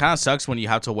 Yeah, it kind of sucks when you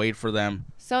have to wait for them.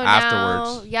 So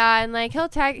Afterwards. now, yeah, and like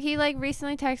he like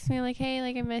recently texted me like, hey,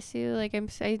 like I miss you, like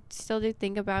I still do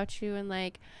think about you, and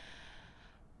like,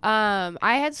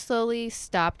 I had slowly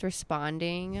stopped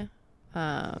responding,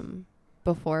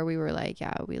 before we were like,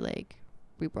 yeah,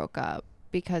 we broke up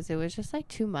because it was just like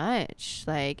too much.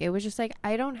 Like it was just like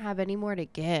I don't have any more to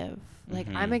give. Like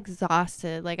I'm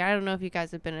exhausted. Like I don't know if you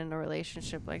guys have been in a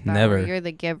relationship like that. Never. Where you're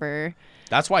the giver.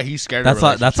 That's why he's scared That's of why.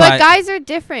 relationships. That's But why. guys are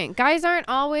different. Guys aren't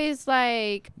always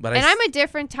like, But and I'm a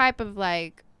different type of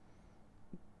like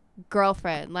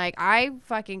girlfriend. Like I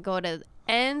fucking go to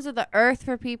ends of the earth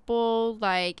for people.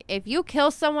 Like if you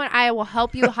kill someone, I will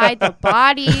help you hide the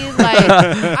body. Like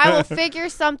I will figure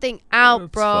something out,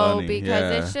 That's bro, funny, because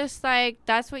yeah. it's just like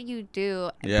that's what you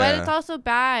do. But Yeah. it's also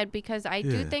bad because I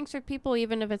do Yeah. things for people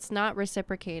even if it's not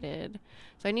reciprocated.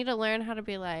 So I need to learn how to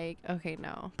be like, okay,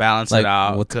 no. Balance like it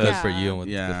out. what's good for Yeah. you and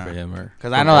what's Yeah. good for him, or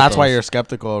Because I know that's why you're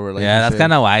skeptical of relationships. Yeah, that's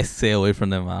kind of why I stay away from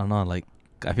them. I don't know. Like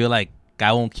I feel like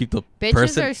I won't keep the Bitches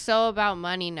person. are so about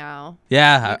money now.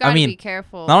 Yeah, You I gotta mean, be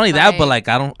careful. not only that, but like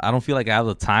I don't feel like I have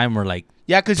the time or like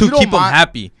Yeah, because to you don't keep them mind,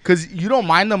 happy. because you don't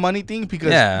mind the money thing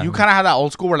because Yeah. you kind of have that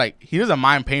old school where like he doesn't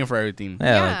mind paying for everything.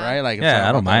 Yeah, Yeah. like, Right? Like it's yeah. not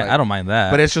I don't about mind. that, like- I don't mind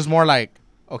that. But it's just more like,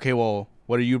 okay, well,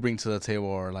 what do you bring to the table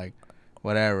or like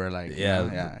whatever, like Yeah.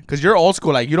 yeah. Because you're old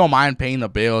school, like you don't mind paying the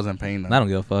bills and paying them. I don't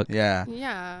give a fuck. Yeah,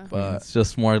 Yeah. but It's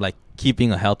just more like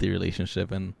keeping a healthy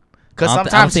relationship, and because I don't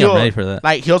sometimes think I'm ready he'll for that.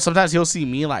 like sometimes he'll see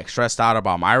me like stressed out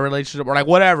about my relationship or like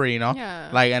whatever, you know, Yeah.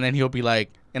 like and then he'll be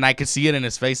like, and I could see it in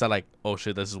his face that like, oh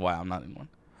shit, this is why I'm not in one,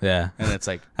 Yeah, and it's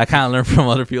like, I kind of learn from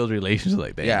other people's relationships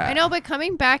like that. Yeah. I know, but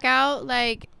coming back out,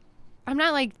 like, I'm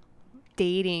not like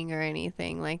dating or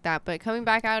anything like that, but coming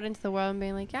back out into the world and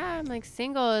being like, yeah, I'm like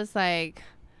single is like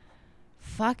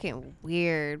fucking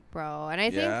weird, bro. And I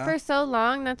think Yeah. for so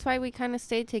long, that's why we kind of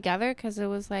stayed together because it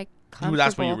was like comfortable. dude,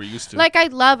 that's what you were used to. Like I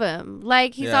love him.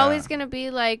 Like he's Yeah. always gonna be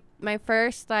like my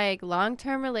first like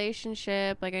long-term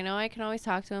relationship. Like I know I can always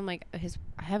talk to him. Like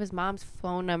I have his mom's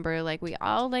phone number. Like we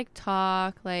all like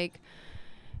talk. Like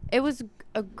it was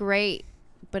a great,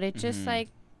 but it just like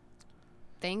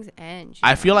things end.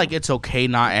 I feel like it's okay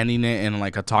not ending it in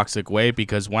like a toxic way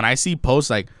because when I see posts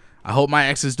like, I hope my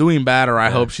ex is doing bad or I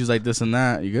hope she's like this and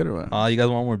that, you get it. Oh, you guys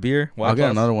want more beer? I'll get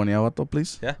another one. Yeah, what though,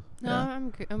 please? Yeah. no, yeah. I'm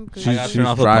good. I'm good. I She's- gotta turn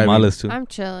off the driving. tamales too. I'm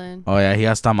chilling. Oh yeah, he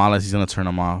has tamales. He's gonna turn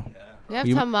them off. You have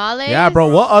You- tamales? Yeah, bro.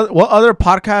 What other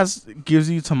podcast gives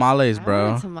you tamales, I bro?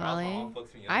 want tamale.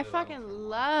 I fucking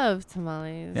love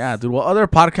tamales. Yeah, dude. What other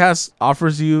podcast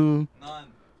offers you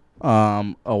a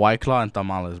White Claw and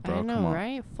tamales, bro? I know, Come on.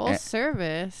 right? Full Eh,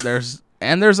 service. There's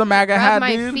a MAGA Rub hat,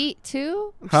 my dude. feet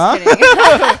too? I'm Huh? just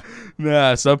kidding.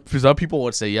 Yeah, some people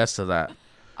would say yes to that.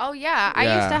 Oh yeah,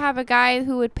 I used to have a guy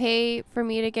who would pay for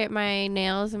me to get my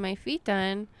nails and my feet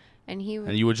done, and he would.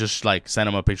 And you would just like send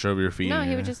him a picture of your feet. No,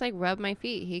 he would just like rub my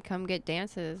feet. He'd come get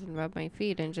dances and rub my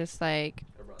feet and just like.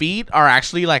 Feet are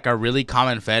actually like a really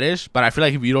common fetish, but I feel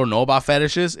like if you don't know about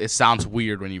fetishes, it sounds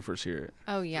weird when you first hear it.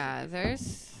 Oh yeah,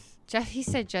 he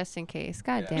said just in case.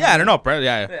 God damn. Yeah, I don't know.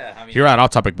 Yeah. I mean, Here at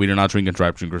Off Topic, we do not drink and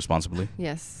drive. Drink responsibly.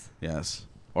 Yes. Yes.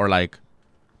 Or like,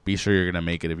 be sure you're gonna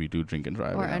make it if you do drink and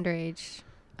drive. Or you know? underage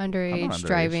underage.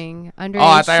 driving. Underage. Oh,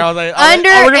 I thought I was like,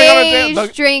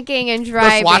 underage drinking and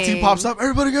driving. The SWAT team pops up.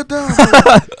 Everybody get down.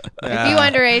 If you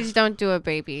underage, don't do it,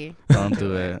 baby. Don't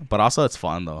do it. But also, it's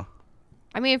fun though.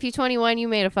 I mean, if you're 21, you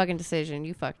made a fucking decision.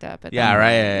 You fucked up. Yeah,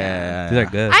 right. Yeah. These are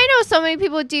good. I know so many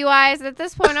people with DUIs. At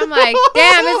this point, I'm like,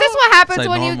 damn, is this what happens It's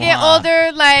like when you normal, get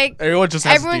older? Like, Everyone just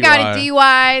has everyone got a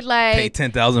DUI. Like, Pay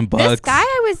 $10,000. this guy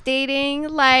I was dating,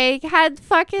 like, had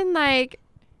fucking, like,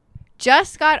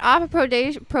 just got off of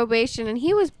probation, and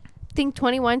he was, I think,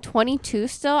 21, 22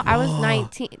 still. I was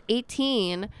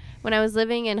 18 when I was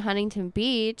living in Huntington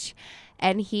Beach.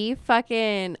 And he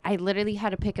fucking, I literally had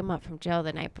to pick him up from jail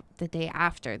the day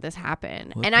after this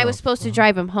happened. What And I the was supposed to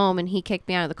drive him home, and he kicked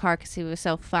me out of the car because he was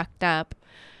so fucked up.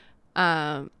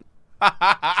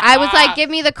 I was like, give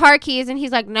me the car keys. And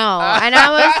he's like, no. And I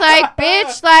was like,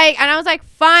 bitch. Like, and I was like,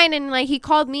 fine. And like, he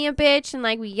called me a bitch, and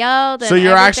like, we yelled. And So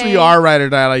you're everything. actually are right or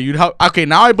die. Like you'd help. Okay,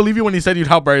 now I believe you when you said you'd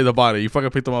help bury the body. You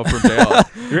fucking picked them up from jail.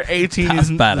 You're 18. That's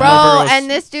badass. Bro, and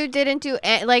this dude didn't do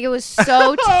it. Like, it was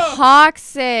so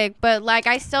toxic. But like,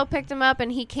 I still picked him up,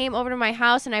 and he came over to my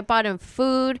house, and I bought him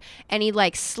food, and he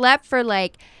like slept for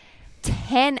like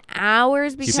 10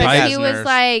 hours because he was nerves.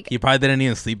 like, You probably didn't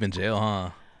even sleep in jail, huh?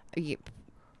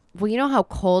 well, you know how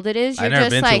cold it is. You're I've never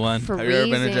just been to like one. freezing. Have you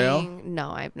ever been in jail? No,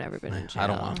 I've never been in jail. I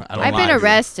don't want. I've been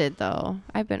arrested though.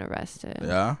 I've been arrested.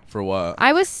 Yeah. For what?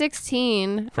 I was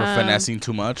 16. For finessing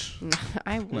too much.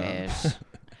 I wish.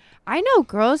 I know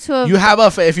girls who have. You have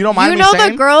if you don't mind You me know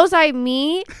saying. the girls I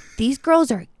meet. These girls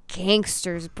are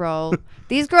gangsters, bro.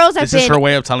 These girls have This is been. her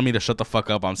way of telling me to shut the fuck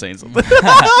up. I'm saying something.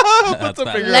 That's a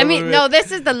bad. big- Let me. No, this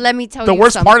is the. Let me tell The you.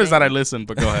 worst part is that I something. listen.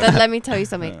 But go But ahead. let me tell you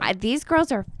something. These girls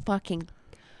are fucking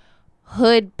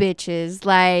hood bitches.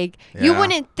 Like, you Yeah.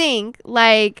 wouldn't think,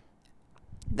 like,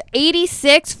 the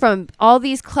 86 from all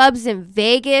these clubs in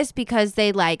Vegas because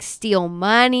they, like, steal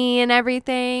money and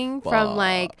everything from, Fuck.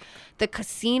 like, the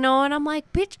casino. And I'm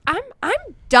like, bitch, I'm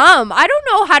dumb. I don't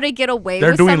know how to get away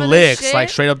They're with doing some of licks, this shit. like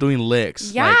straight up doing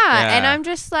licks. Yeah, Like, and I'm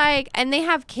just like, and they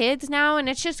have kids now, and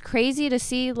it's just crazy to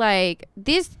see, like,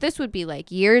 this would be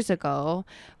like years ago,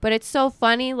 but it's so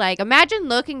funny. Like, imagine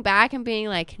looking back and being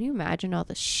like, can you imagine all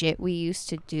the shit we used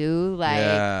to do? Like,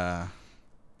 Yeah.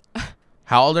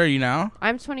 How old are you now?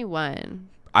 I'm 21.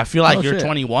 I feel like Oh, you're shit.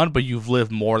 21, but you've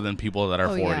lived more than people that are Oh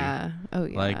 40. yeah, oh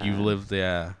yeah. Like you've lived,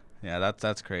 yeah.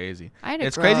 That's crazy. I had to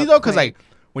It's grow crazy up though, cause quick. like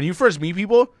when you first meet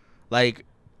people, like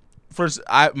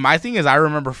my thing is I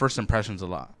remember first impressions a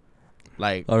lot.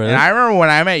 Like, Oh, really? and I remember when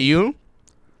I met you,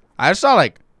 I just saw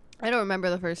like, I don't remember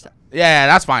the first time. yeah,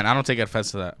 that's fine. I don't take offense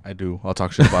to that. I do. I'll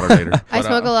talk shit about it later. I But,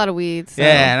 smoke a lot of weed. So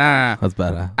Yeah, nah. That's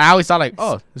bad. I always thought like,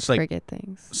 oh, it's like forget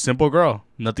things. simple girl,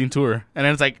 nothing to her, and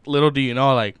then it's like, little do you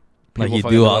know, like Like people you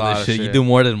fucking do a all lot this of shit. You do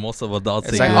more than most of adults.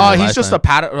 It's say like, do oh, in their he's just a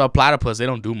lifetime. platypus. They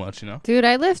don't do much, you know. Dude,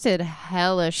 I lifted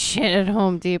hella shit at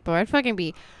Home Depot. I'd fucking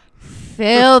be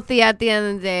filthy at the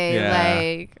end of the day.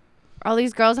 Yeah. Like, all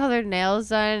these girls have their nails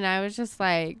done, and I was just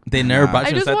like, They never Nah. brought I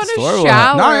you just inside the want to store. or what?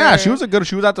 shower. No, yeah, she was at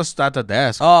the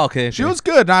desk. Oh, okay. She was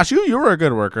good. Nah, you were a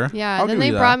good worker. Yeah, I'll then give they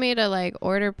you that. brought me to like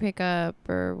order pickup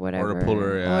or whatever.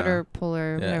 puller, yeah. Order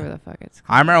puller, Yeah. whatever the fuck it's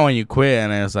I called. remember when you quit,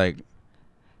 and it was like,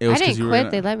 it was I 'cause didn't you quit. were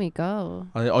They let me go.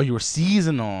 oh, you were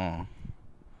seasonal.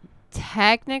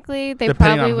 Technically, they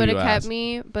Depending on probably who would have you kept ask.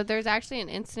 me, but there's actually an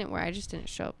incident where I just didn't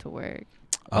show up to work.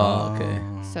 Oh, okay.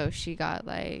 So she got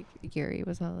like, Yuri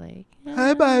was all like,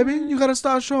 Hey, baby, you gotta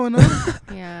start showing up.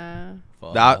 yeah.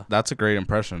 That's a great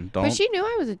impression. Don't. But she knew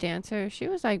I was a dancer. She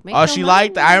was like, make Oh, no she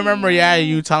liked. I money. remember. Yeah,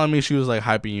 you telling me she was like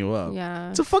hyping you up.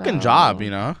 Yeah. It's a fucking so job, you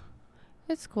know.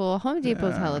 It's cool. Home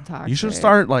Depot's Yeah. hella toxic. You should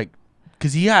start like,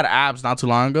 cause he had abs not too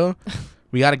long ago.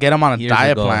 We gotta get him on a Years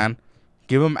diet ago. plan.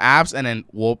 Give him abs, and then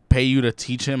we'll pay you to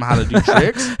teach him how to do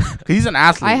tricks. Cause he's an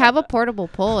athlete. I have a portable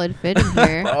pole. It'd fit in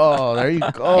here. Oh, there you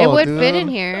go. it would dude. fit in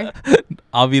here.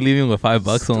 I'll be leaving with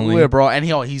 $5 Do only. it, bro. And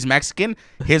he's Mexican.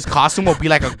 His costume will be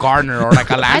like a gardener or like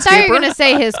a landscaper. I thought you were gonna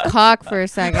say his cock for a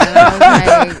second.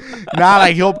 I was like, Nah,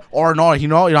 like you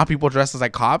know how people dress as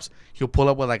like cops. He'll pull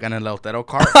up with like an elotero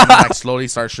cart and then, like slowly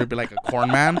start stripping like a corn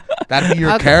man. That'd be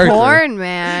your a character. corn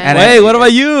man. And Wait, then- what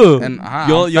about you? And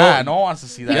You'll- I'm fat. No one wants to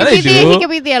see he, that. Yeah, could they be do. he could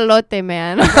be the elote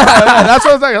man. That's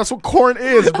what I was like. That's what corn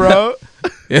is, bro.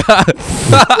 Yeah.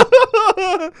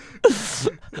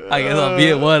 I guess I'll be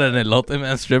at what, an elote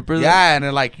man stripper? then? Yeah, and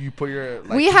then like you put your.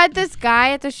 Like, We had this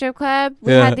guy at the strip club.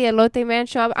 We Yeah. had the elote man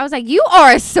show up. I was like, "You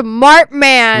are a smart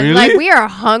man. Really? Like we are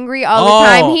hungry all the Oh.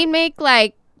 time." He'd make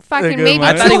like fucking Nigga, maybe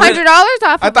I thought he $200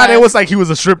 off. I of thought it us. was like he was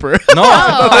a stripper. No.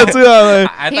 That's what I,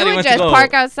 like, I He thought would went just to go.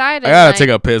 park outside. I And, gotta like, take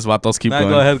a piss. Vatos, keep Nah,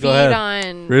 going. go ahead. feed Go ahead.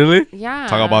 on. Really? Yeah.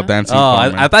 Talk about dancing. Oh,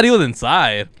 porn, man. I thought he was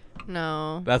inside.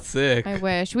 No. That's sick. I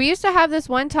wish. We used to have this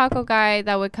one taco guy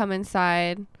that would come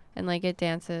inside and like get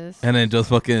dances. And then just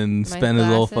fucking My spend his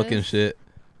whole glasses. fucking shit.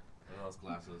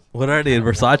 What are they?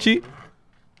 Versace?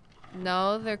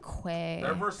 No, they're Quay.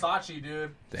 Versace,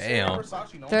 dude. Damn.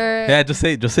 They're Yeah, just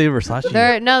say Versace.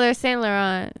 they're Saint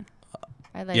Laurent.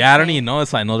 Yeah, I don't even know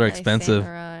this. I know they're expensive.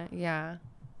 Yeah.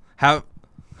 How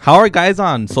are guys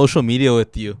on social media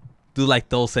with you? Do like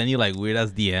they'll send you like weird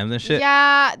ass DMs and shit?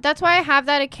 Yeah, that's why I have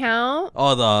that account.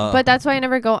 Oh, But that's why I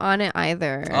never go on it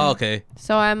either. Oh, okay.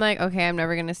 So I'm like, okay, I'm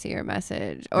never gonna see your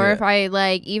message. Or Yeah. if I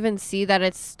like even see that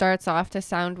it starts off to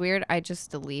sound weird, I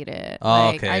just delete it. Oh,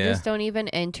 like okay, I yeah. just don't even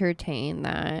entertain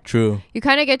that. True. You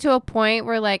kind of get to a point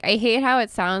where like I hate how it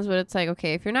sounds, but it's like,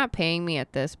 okay, if you're not paying me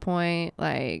at this point,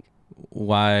 like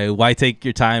Why take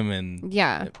your time and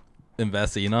yeah.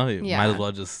 invest it? You know, you Yeah. might as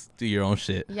well just do your own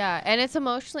shit. Yeah, and it's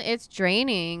it's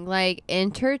draining. Like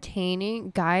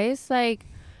entertaining guys, like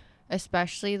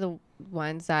especially the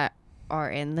ones that are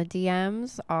in the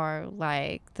DMs are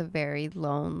like the very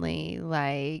lonely,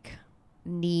 like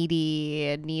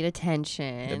needy, need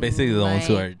attention. They're basically the ones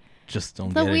who like, are just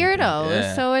don't the get anything. weirdos.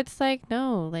 Yeah. So it's like,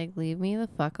 no, like leave me the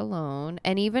fuck alone.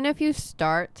 And even if you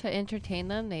start to entertain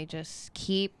them, they just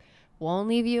won't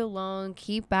leave you alone,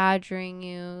 keep badgering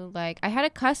you. Like I had a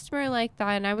customer like that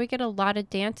and I would get a lot of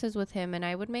dances with him and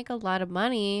I would make a lot of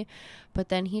money, but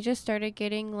then he just started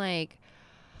getting like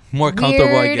More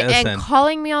comfortable, I weird guess. and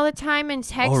calling me all the time and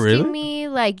texting really? me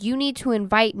like, you need to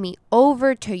invite me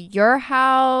over to your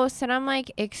house. And I'm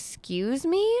like, excuse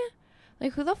me?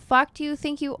 Like, who the fuck do you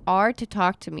think you are to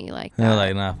talk to me like that? They're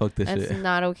like, nah, fuck this That's shit.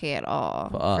 not okay at all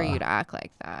for you Fuck. to act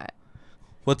like that.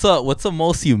 What's the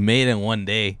most you made in one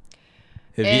day?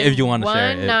 If you want to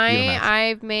share it. One night,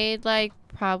 I've made like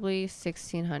probably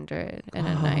 1,600 in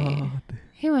a night.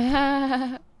 He went,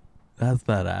 That's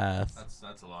badass.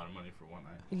 That's a lot of money for one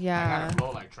night. yeah.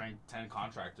 blow like train 10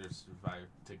 contractors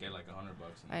to get like $100.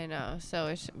 I know. So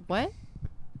it's what?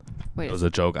 Wait, It was a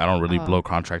joke. I don't really Oh. blow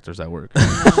contractors at work.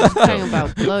 I'm talking about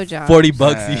blowjobs. $40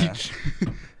 Yeah. each.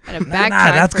 Had a Nah, backtrack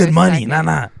that's for good a money. second.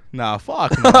 Nah. Nah,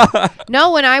 fuck. No.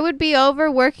 No, when I would be over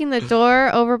working the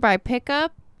door over by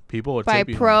pickup People would by tip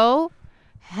you. pro,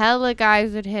 hella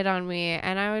guys would hit on me,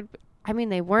 and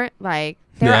they weren't like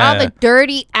they were all Yeah. the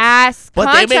dirty ass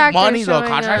But they make contractors money though. showing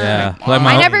Contractors up. Yeah. make Like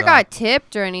money. I my- never though. got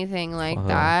tipped or anything like Uh-huh.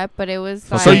 that, but it was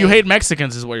So like you hate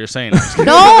Mexicans is what you're saying.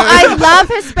 No, I love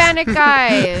Hispanic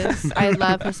guys. I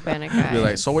love Hispanic guys. You're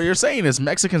like, so what you're saying is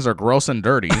Mexicans are gross and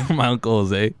dirty. My uncle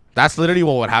Jose. That's literally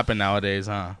what would happen nowadays,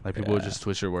 huh? Like people would just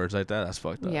twist your words like that. That's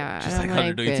fucked up. Yeah, Just I like don't how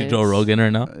they're doing to bitch. Joe Rogan right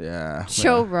now. Yeah.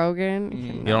 Joe Rogan.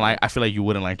 You don't like? I feel like you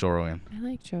wouldn't like Joe Rogan. I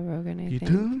like Joe Rogan. I You think.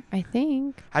 do? I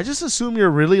think. I just assume you're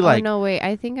really like. Oh no, wait.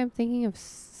 I think I'm thinking of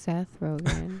Seth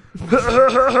Rogen.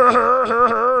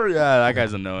 Yeah, that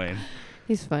guy's annoying.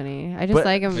 He's funny. I just But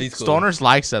like him. He's cool. Stoners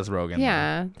like Seth Rogen.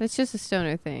 Yeah, that's just a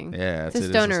stoner thing. Yeah, It's a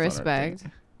stoner respect.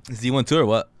 thing. Is he one too or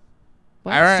what?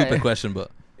 What? All right. Stupid question,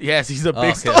 but Yes, he's a Oh,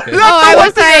 big okay, stoner. okay. Oh, I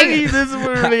was like, This is what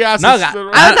really asks. No, I was like,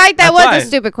 that That's was why. a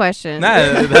stupid question. nah,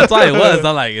 that's why it was.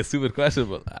 Not like a stupid question,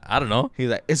 but I don't know. He's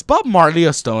like, is Bob Marley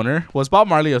a stoner? Was Bob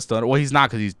Marley a stoner? Well, he's not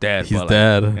because he's dead. He's but, like,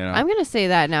 dead. you know. I'm gonna say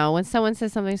that now. When someone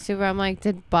says something stupid, I'm like,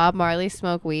 did Bob Marley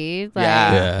smoke weed? Like,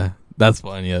 Yeah. Yeah, that's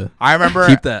fun. Yeah, I remember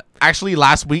keep that. actually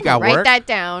last week at write work, that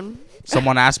down.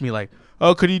 someone asked me like,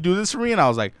 "Oh, could you do this for me?" And I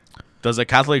was like, "Does the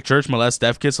Catholic Church molest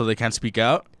deaf kids so they can't speak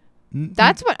out?"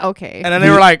 That's what. Okay. And then they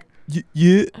were like,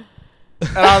 Yeah.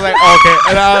 and I was like, "Okay,"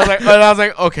 and I was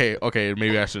like, "Okay,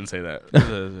 maybe I shouldn't say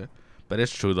that." But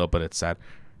it's true though. But it's sad.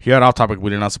 Here at Off Topic, we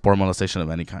do not support molestation of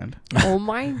any kind. Oh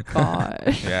my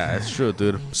god. Yeah, it's true,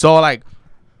 dude. So like,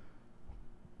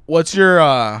 what's your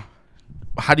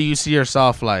how do you see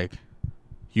yourself like?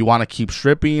 You want to keep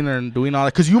stripping and doing all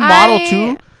that because you model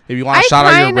too. If you want I to shout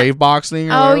out your kinda- rave box thing.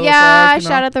 Or Oh whatever the yeah, fuck, you know?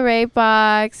 shout out the rave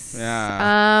box.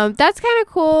 Yeah. That's kind of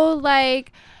cool.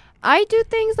 Like, I do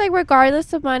things like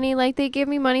regardless of money. Like they give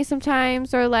me money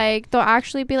sometimes, or like they'll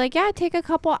actually be like, yeah, take a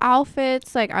couple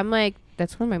outfits. Like I'm like,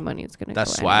 that's where my money is gonna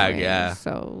That's go. swag, anyway. yeah.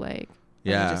 So like,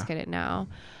 Yeah. let me just get it now.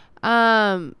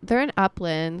 They're in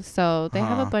Upland, so they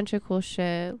have a Huh. bunch of cool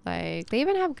shit. Like they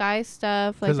even have guy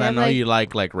stuff. Like Because they I have, know like, you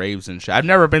like raves and shit. I've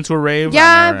never been to a rave.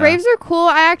 yeah, I never, raves are cool.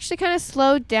 I actually kind of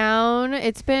slowed down.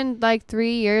 It's been like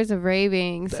 3 years of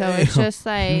raving, so it's Damn. just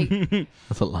like.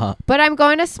 That's a lot. But I'm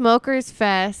going to Smokers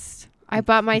Fest. I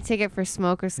bought my ticket for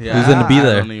Smokers Fest. Yeah, Who's gonna be I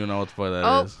there? don't even know what the fuck that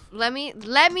Oh, is. let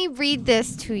me read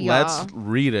this to y'all. Let's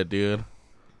read it, dude. Off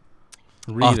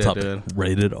Read it, topic. dude.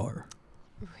 Rated R.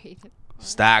 Read it.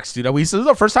 Stacks, dude. This is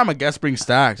the first time a guest brings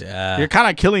stacks. Yeah. You're kind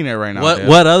of killing it right now. What dude.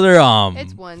 what other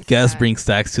It's one guests stack. bring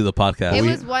stacks to the podcast? It we-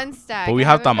 was one stack. but we I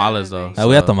have haven't gotten tamales, a though. ring. So-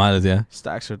 we have tamales, yeah.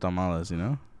 Stacks or tamales, you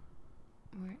know?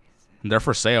 Where is They're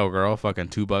for sale, girl. Fucking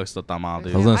 $2 the tamal, it?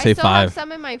 dude. I was gonna say still have 5.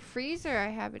 some in my freezer I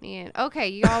haven't eaten. Okay,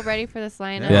 you all ready for this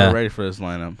lineup? Yeah, Yeah. we're ready for this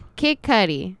lineup. Kid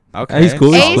Cudi, Okay. he's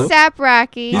cool, he's cool. ASAP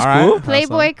Rocky, He's All right. cool. That's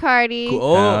Playboy all. Cardi,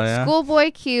 Cool. Hell Oh, yeah.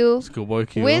 Schoolboy Q, Schoolboy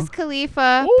Q. Wiz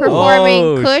Khalifa Ooh. performing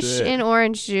Oh, Kush shit. in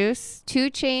Orange Juice, 2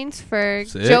 Chainz Ferg,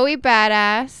 Sick. Joey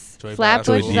Badass, Joey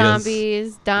Flatbush Badass, cool.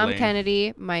 Zombies, Dom Lame.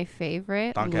 Kennedy, my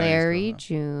favorite, Dom Kennedy's Larry cool,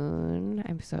 June.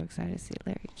 I'm so excited to see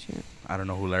Larry June. I don't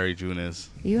know who Larry June is.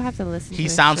 You have to listen to He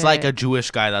his sounds like a shit.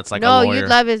 Jewish guy that's like a no, lawyer. you'd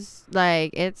love his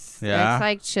like Yeah? it's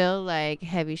like chill, like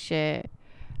heavy shit.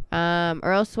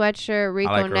 Earl Sweatshirt,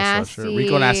 Rico I like Earl Nasty. Sweatshirt.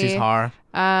 Rico Nasty's hard.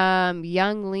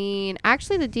 Young Lean.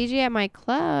 Actually, the DJ at my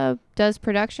club does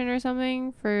production or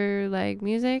something for like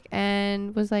music,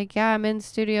 and was like, "Yeah, I'm in the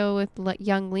studio with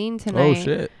Young Lean tonight." Oh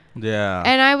shit. Yeah.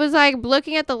 And I was like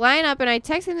looking at the lineup, and I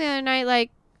texted him the other night,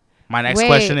 like, My next Wait.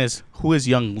 question is, who is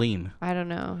Young Lean? I don't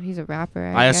know, he's a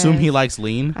rapper. I assume he guess. likes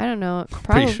lean. I don't know.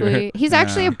 Pretty sure. Probably. He's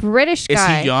actually Yeah. a British Is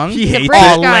guy. he young? He He's a hates British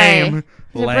Oh, guy. lame.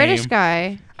 He's a Lame. British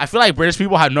guy. I feel like British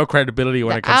people have no credibility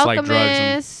when The it comes to like drugs. And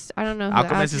Alchemist. I don't know. Who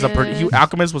Alchemist is Alchemist.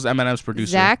 Alchemist was Eminem's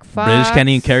producer. Zach Fox. British can't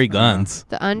even carry guns.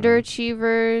 The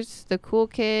Underachievers, the Cool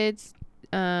Kids,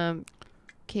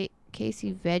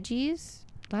 Casey Veggies.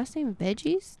 Last name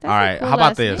Veggies. That's All a right, cool how about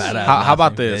last this? name. Badass How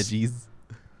about last name, this? veggies.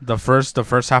 The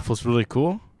first half was really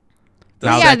cool.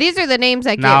 Well, Now yeah, that- these are the names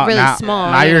that now- get really now-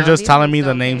 small. now you you're know, just these telling ones me the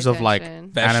don't pay names of, like, attention.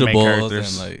 anime Vegetables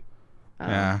characters. and like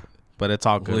Yeah, but it's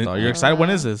all good Well, though. You're excited. When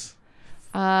is uh, this?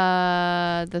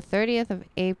 The 30th of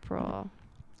April.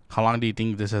 How long do you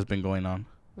think this has been going on?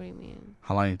 What do you mean?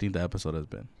 How long do you think the episode has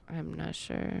been? I'm not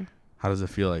sure. How does it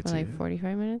feel like to Like you?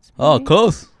 45 minutes? oh maybe?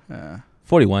 close. Yeah,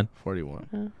 41. 41.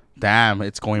 Oh. Damn,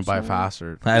 it's going by Chilling.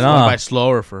 faster. I It's know. going by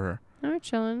slower for her. No, we're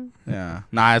chilling. Yeah.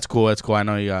 Nah, it's cool. It's cool. I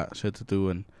know you got shit to do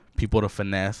and people to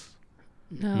finesse,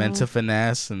 No. men to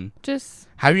finesse. And Just.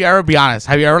 have you ever, be honest,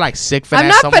 have you ever like sick finesse I'm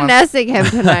not someone? finessing him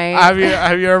tonight. have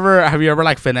you ever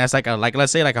like finesse like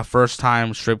let's say like a first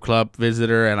time strip club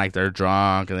visitor and like they're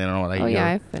drunk and they don't know like Oh, you yeah,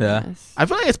 I ever- finesse. I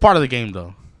feel like it's part of the game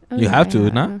though. Oh, You yeah, have I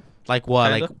to, nah? Like what?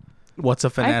 Kinda. Like what's a I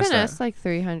finesse? finessed like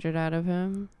 300 out of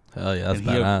him. Hell yeah, that's And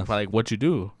he- badass. like what you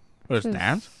do? Or just Just-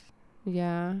 dance?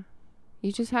 Yeah.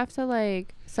 You just have to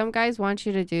like, some guys want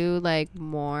you to do like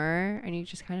more, and you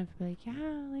just kind of be like, yeah,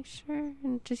 like sure.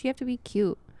 And just, you have to be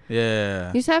cute. Yeah.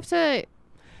 You just have to.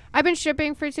 I've been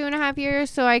stripping for 2.5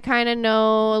 years, so I kind of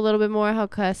know a little bit more how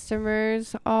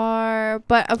customers are.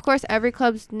 But of course, every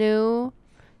club's new,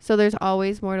 so there's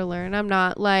always more to learn. I'm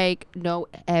not like know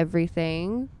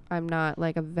everything. I'm not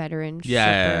like a veteran Yeah,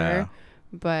 shipper,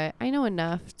 yeah. but I know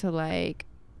enough to like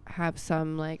have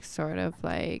some like sort of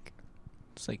like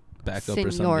It's like backup or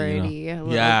something. seniority You know? a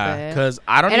little Yeah, bit. because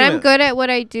I don't And even. I'm good at what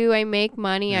I do. I make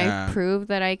money. Yeah. I've proved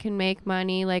that I can make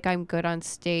money. Like, I'm good on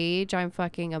stage. I'm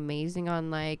fucking amazing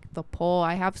on, like, the pole.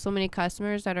 I have so many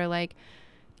customers that are like,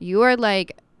 you are,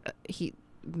 like,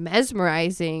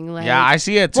 mesmerizing. Like, Yeah, I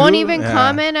see it too. won't even Yeah.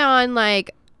 comment on,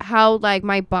 like, how, like,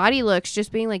 my body looks.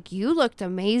 Just being like, you looked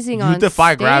amazing You on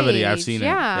defy stage. gravity. I've seen it.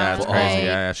 Yeah. Yeah, it's Like- crazy.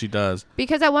 Yeah, she does.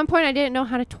 Because at one point I didn't know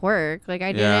how to twerk. Like, I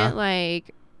Yeah. didn't,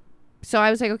 like... So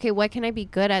I was like, okay, what can I be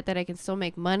good at that I can still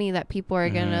make money that people are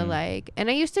gonna Mhm. like?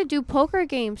 And I used to do poker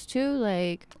games too,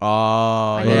 like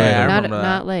Oh, I yeah, mean, I not remember that.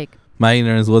 not like My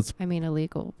ignorance, what's I mean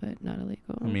illegal, but not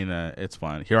illegal. I mean, it's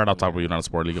fine. Here on I'll talk about you not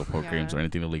support illegal poker Yeah. games or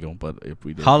anything illegal, but if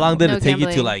we did, how long did No it take you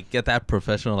to gambling. like get that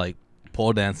professional like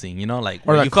pole dancing? You know, like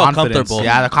or where the you felt confidence? comfortable.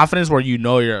 Yeah, the confidence where you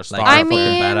know you're a star. like I you're fucking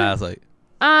mean- badass.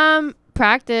 Like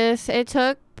Practice. It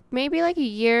took maybe like 1.5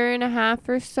 years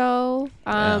or so.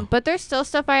 Yeah. But there's still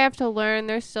stuff I have to learn.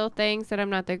 There's still things that I'm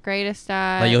not the greatest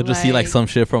at. you'll just see like some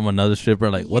shit from another stripper.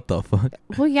 Like what the fuck?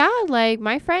 Well, yeah, like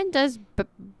my friend does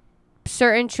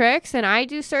certain tricks, and I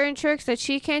do certain tricks that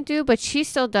she can't do, but she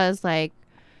still does like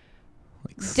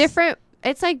different.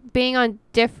 It's like being on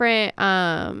different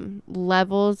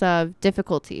levels of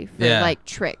difficulty for Yeah. like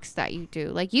tricks that you do.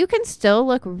 Like you can still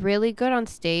look really good on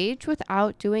stage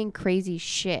without doing crazy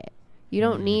shit. You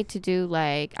don't need to do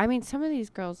like. I mean, some of these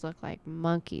girls look like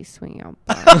monkeys swinging on.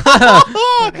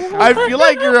 I feel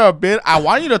like you're a bit. I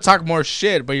want you to talk more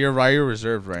shit, but you're very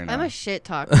reserved right now. I'm a shit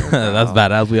talker. That's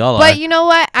badass. We all are. But you know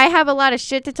what? I have a lot of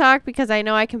shit to talk because I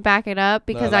know I can back it up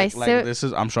because like this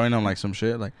is. I'm showing them like some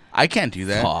shit. Like I can't do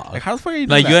that. Fuck. Like how the fuck are you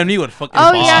doing like that? you and me would fucking.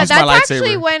 Oh fall. yeah, Use that's my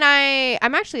actually lightsaber. when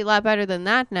I'm actually a lot better than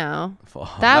that now.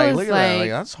 Fuck. That Like, was look at like that. Like,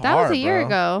 that's that was hard, a year bro.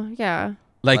 ago. Yeah,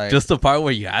 Like just the part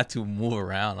where you had to move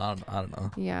around. I don't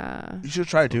know. yeah. You should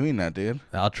try doing that, dude.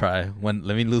 I'll try. Let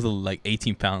me lose like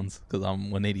 18 pounds because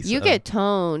I'm 187. You get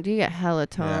toned. You get hella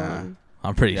toned. Yeah.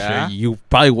 I'm pretty Yeah? sure you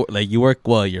probably you work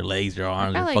well your legs, your I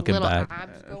arms, got your like fucking little back.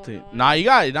 abs going Dude, on. Nah, you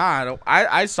got nah. I don't-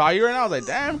 I saw you and I was like,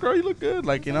 damn, girl, you look good.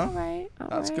 Like you know, Alright,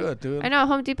 that's alright. good, dude. I know at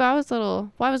Home Depot. I was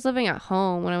little. Well, I was living at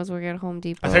home when I was working at Home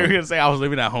Depot. I thought you were gonna say I was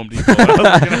living at Home Depot. When I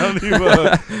was working at Home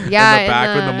Depot. Yeah, in the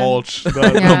back with the mulch,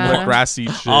 the Yeah. grassy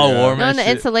shit. All yeah. warm. No, in the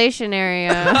shit. insulation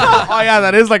area. Oh yeah,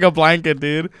 that is like a blanket,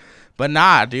 dude. But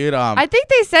nah, dude. I think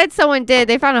they said someone did.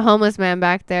 They found a homeless man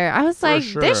back there. I was For like,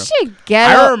 sure. this shit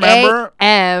ghetto. remember-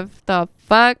 AF. The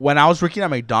fuck? when I was working at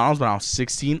McDonald's when I was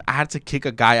 16, I had to kick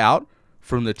a guy out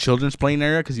from the children's playing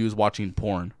area because he was watching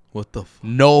porn. What the?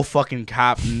 No fucking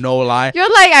cap, no lie. You're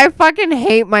like, I fucking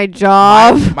hate my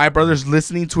job. My brother's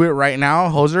listening to it right now.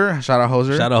 Hoser, shout out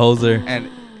Hoser. Shout out Hoser. And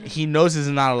he knows this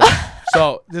is not allowed.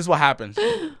 So this is what happens.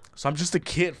 So I'm just a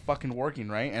kid fucking working,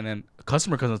 right? And then a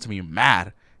customer comes up to me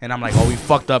mad. And I'm like, oh, we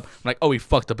fucked up. I'm like, oh, we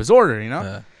fucked up his order, you know?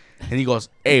 Yeah. And he goes,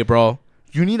 hey, bro,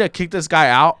 you need to kick this guy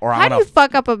out or How I'm do going you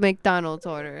fuck up a McDonald's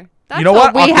order? That's You know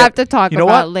what? we I'll have get- to talk You know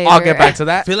about what? later. I'll get back to I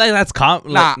that. feel like that's Nah,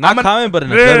 not I'm gonna- common, but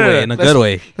in a No, no, good no, way. no. In a Let's- good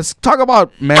way. Let's talk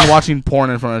about men watching porn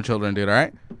in front of children, dude, all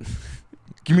right?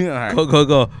 Give me that. Go go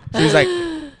go.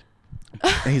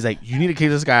 So he's like, you need to kick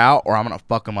this guy out or I'm going to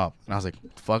fuck him up. And I was like,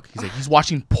 fuck? He's like, he's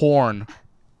watching porn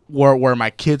where my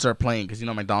kids are playing because, you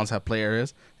know, McDonald's have play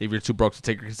areas. If you're too broke to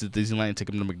take your kids to Disneyland, take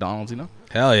them to McDonald's, you know?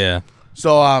 Hell yeah.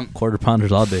 So Quarter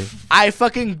pounders all day. I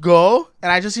fucking go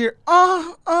and I just hear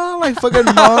like fucking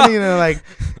moaning and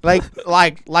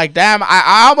like damn,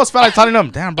 I almost felt like telling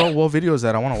him, damn bro, what video is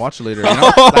that? I want to watch it later. You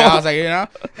know? Like, I was like, you know,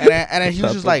 and then he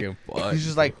was just like, he's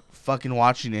just like fucking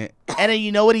watching it, and then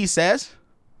you know what he says?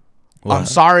 What? I'm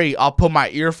sorry, I'll put my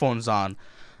earphones on.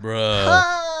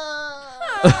 Bruh.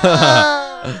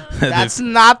 That's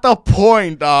not the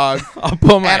point, dog. I'll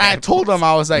put my And I told him,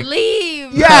 I was like,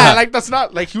 Leave. yeah, like that's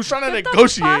not like he was trying to Get the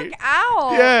negotiate. fuck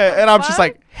out. Yeah, and I'm just Fuck.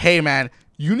 like, hey man,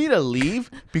 you need to leave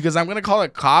because I'm gonna call the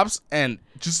cops and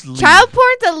just leave. Child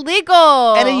porn's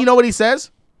illegal. And then you know what he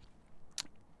says?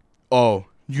 Oh,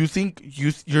 you think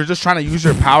you're just trying to use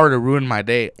your power to ruin my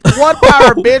day? What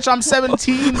power, bitch? I'm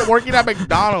 17 working at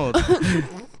McDonald's.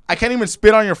 I can't even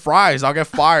spit on your fries. I'll get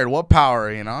fired. What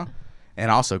power, you know? And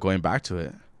also going back to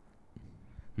it,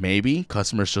 maybe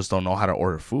customers just don't know how to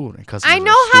order food. And customers I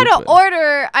know are how to stupid.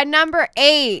 order a number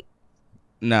 8.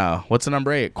 No, what's the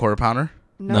number 8? Quarter pounder.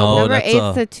 No, number that's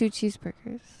 8's the 2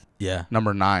 cheeseburgers. Yeah.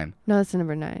 Number 9. No, that's the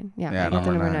number 9. Yeah, Yeah, I got the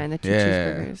number number nine. 9, the 2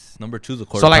 Yeah. cheeseburgers. Number 2's a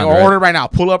quarter So like, pounder. order right now.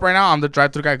 Pull up right now. I'm the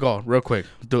drive-through guy. Go real quick.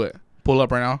 Do it. Pull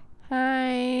up right now.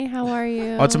 Hi, how are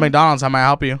you? Oh, it's a McDonald's. How may I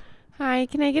help you? Hi,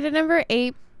 can I get a number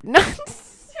 8? No.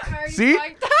 See?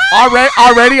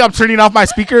 Already, I'm turning off my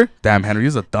speaker. Damn, Henry,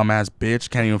 you're a dumbass bitch.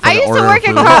 Can't even I fucking used to order work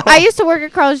food. at I used to work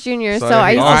at Carl's Jr. So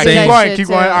I used All to right, do keep that going, shit keep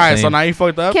going. too. All right, so Same. now you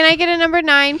fucked up. Can I get a number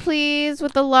 9, please,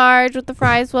 with the large, with the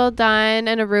fries well done,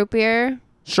 and a root beer?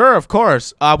 Sure, of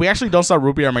course. We actually don't sell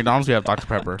root beer at McDonald's. We have Dr.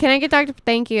 Pepper. Can I get Dr.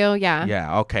 Thank you. Yeah.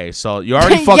 Yeah, okay. So you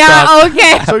already fucked yeah. up.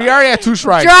 Okay. So you already had 2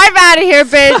 strikes. Drive out of here,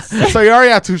 bitch. So you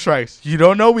already had 2 strikes. You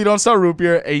don't know we don't sell root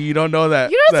beer, and you don't know that.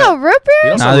 You don't that sell root we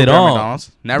beer? don't Nah, sell they root beer at don't.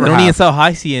 McDonald's. Never They don't have. even sell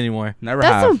high C anymore. Never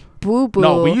That's have. some boo boo.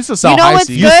 No, we used to sell You know High what's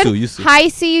C. good? Used to. High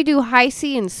C, you do High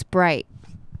C and Sprite.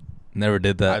 Never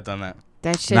did I've that. done that.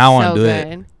 That shit's Now I wanna so do it.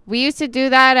 good. We used to do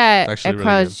that at actually really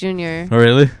Carl's Jr. Oh,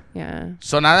 really? Yeah.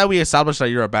 So now that we established that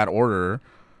you're a bad orderer,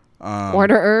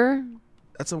 Orderer.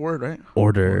 that's a word, right?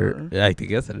 Order. Yeah, I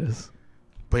guess it is.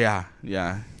 But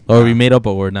yeah. Or we made up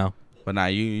a word now. But nah,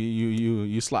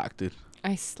 you slacked, dude.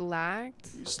 I slacked.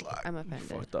 You slacked. I'm You offended.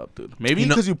 fucked up, dude. Maybe You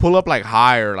know- because you pull up like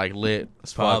high or like lit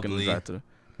as fuck in the Probably. drive-thru.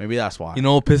 Maybe that's why. You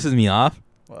know what pisses me off?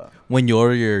 What? When you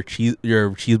order your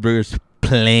cheeseburgers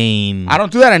plain. I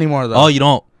don't do that anymore though. Oh, you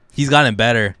don't. He's gotten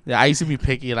better. Yeah, I used to be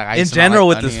picky. Like I In used to not general,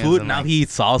 like with this onions food, and, now like, he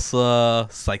eats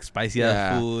salsa, like spicy Yeah.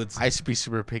 ass foods. I used to be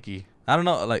super picky. I don't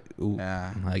know, like, ooh,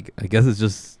 Yeah. like I guess it's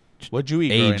just What'd you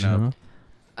eat age. growing up?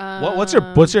 What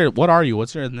Um, what are you?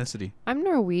 What's your ethnicity? I'm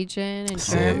Norwegian and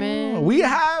Sick. German. We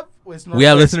have We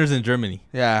have listeners in Germany.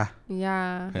 Yeah.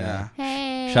 Yeah. Yeah.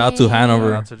 Hey. Shout out to Hanover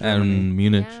Shout out to Germany. and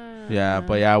Munich. Yeah,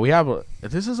 but yeah, we have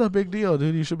this is a big deal,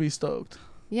 dude. You should be stoked.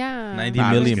 Yeah. 90 Nah,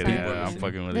 I'm just million kidding. people. Yeah, I'm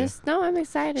fucking with you. No, I'm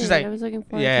excited. She's like, I was looking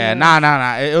forward Yeah, to it.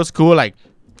 nah. It was cool. Like,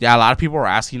 yeah, a lot of people were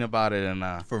asking about it,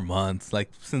 and For months, like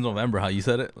since November, how you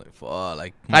said it, like fuck,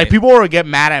 like my- people would get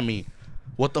mad at me.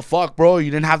 What the fuck, bro? You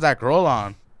didn't have that girl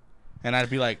on, and I'd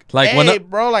be like, Like, hey, when the-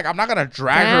 bro, like I'm not gonna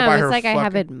drag her Damn, by it's her. like I have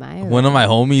fucking- admired. One of my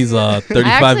homies, actually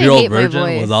 35-year-old hate my virgin,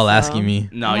 voice, was all so- asking me.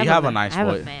 No, I you have have a a ma- nice I have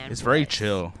a voice. man It's very voice.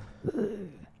 chill.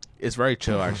 It's very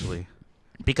chill, actually.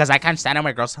 Because I can't stand it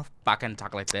when girls fucking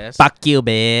talk like this. Fuck you,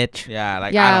 bitch. Yeah,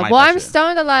 like I Yeah, don't like well, that I'm shit.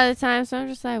 stoned a lot of the time, so I'm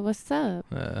just like, "What's up?"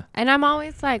 And I'm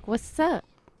always like, "What's up?"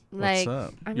 Like, What's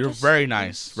up? I'm You're just- very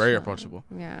nice, very chill. approachable.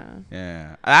 Yeah.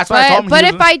 Yeah, that's why I told him. But he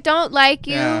if was- I don't like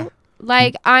you, Yeah.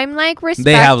 like I'm like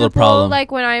respectable. They have the problem.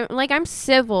 Like when I'm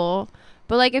civil.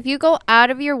 But like if you go out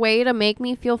of your way to make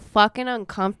me feel fucking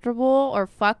uncomfortable or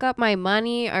fuck up my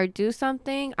money or do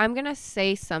something, I'm gonna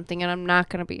say something and I'm not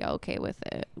gonna be okay with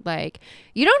it. Like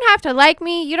you don't have to like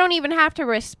me. You don't even have to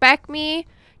respect me.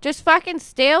 Just fucking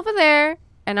stay over there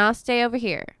and I'll stay over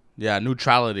here. yeah,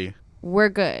 neutrality. We're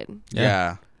good.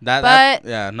 Yeah, that. But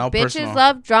yeah, no Bitches personal.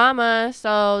 love drama,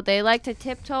 so they like to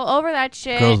tiptoe over that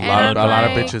shit. Girls and love a I'm lot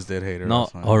of like- bitches did hate her. No,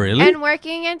 last night. oh really? And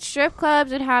working in strip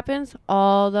clubs, it happens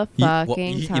all the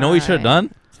fucking time. You know what you should have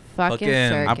done? Fucking fucking-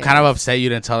 circus. I'm kind of upset you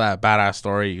didn't tell that badass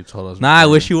story you told us. Nah, I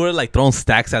before. wish you would have like thrown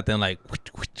stacks at them, like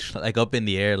up in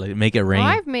the air, like make it Oh, rain.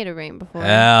 I've made it rain before. Hell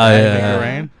Yeah, yeah. make it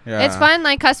rain. Yeah. It's fun.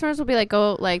 Like customers will be like,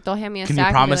 "Go!" Like they'll hand me a Can stack. you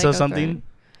and be promise like, us "Go throw something? it."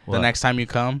 The What? next time you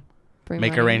come, Bring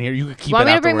make it mine. rain here. You could keep Want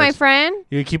it me to bring my afterwards. friend?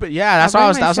 You can keep it. Yeah, that's I'll what I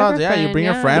was. bring my That's what I was. stripper Yeah, you bring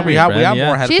your friend, friend. yeah. We have Friend, more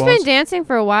yeah. headphones. She's been dancing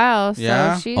for a while, so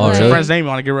Yeah? she Oh, like, What's really? your friend's name? You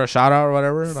want to give her a shout out or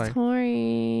whatever? Like,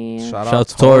 Tori. shout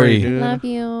Shouts out Tori, Tori. dude. Love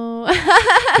you.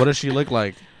 What does she look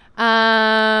like?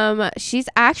 She's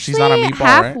actually not a meatball,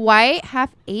 half right? white,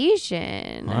 half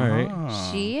Asian. All right. Ah.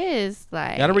 She is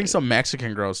like. You gotta bring some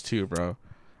Mexican girls too, bro.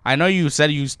 I know you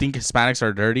said you think Hispanics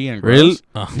are dirty and gross. Really?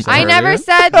 Oh, Is that I what never it is?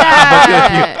 said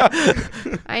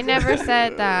that. I never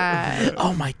said that.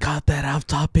 oh my god, that off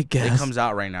topic It guess. comes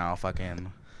out right now.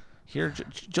 Fucking here,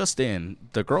 just in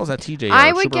the girls at TJ. I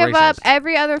are would super give up racist.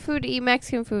 every other food to eat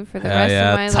Mexican food for the Hell rest yeah,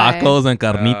 of my tacos life. and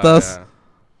carnitas. Yeah.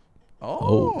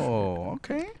 Oh,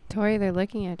 okay. Tori, they're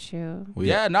looking at you.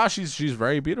 Yeah, no, she's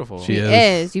very beautiful. She She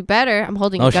is. is. You better. I'm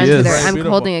holding Oh, a gun she to is. their. Very I'm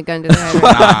beautiful. holding a gun to their head.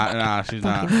 Right nah, she's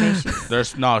not. Fucking face.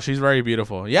 There's no, she's very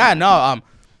beautiful. Yeah, no,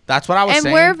 that's what I was And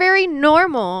saying. we're very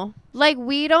normal. Like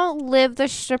we don't live the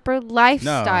stripper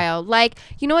lifestyle. Like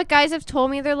you know what guys have told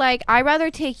me? They're like, I'd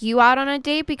rather take you out on a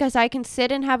date because I can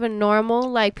sit and have a normal.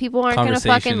 Like people aren't gonna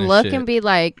Conversation fucking and look shit. and be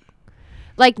like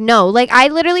no. Like I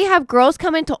literally have girls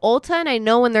come into Ulta and I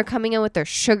know when they're coming in with their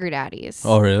sugar daddies.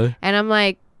 Oh really? And I'm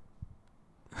like,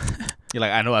 You're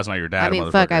like, I know that's not your dad. I mean,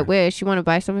 fuck. I motherfucker. wish. You want to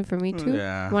buy something for me too?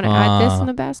 Yeah. You want to add this in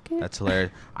the basket? That's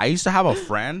hilarious. I used to have a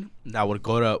friend that would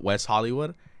go to West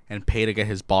Hollywood and pay to get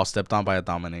his balls stepped on by a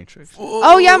dominatrix.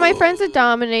 Oh yeah, my friend's a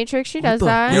dominatrix. She does the-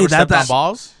 that. You ever Hey, stepped on that's-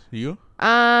 balls? You?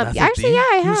 That's a Actually, thing? yeah,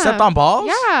 I You have. stepped on balls?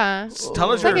 Yeah.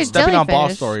 Tell us It's like your a stepping on ball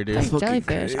jellyfish. story, dude. It's like Fucking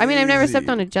jellyfish. I mean, I've never stepped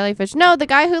on a jellyfish. No, the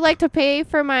guy who liked to pay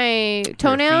for my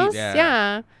toenails. yeah.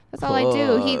 Yeah. That's all I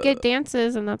do. He'd Fuck. get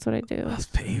dances, and that's what I do. That's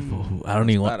painful. I don't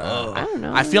even want. badass. I don't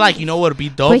know. I feel like you know what would be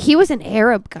dope. But he was an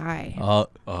Arab guy. Oh,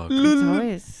 It's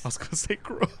always. I was gonna say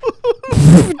gross.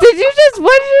 Did you just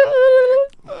what?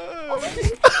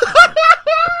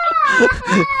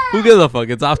 who gives a fuck?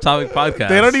 It's off topic podcast.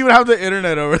 They don't even have the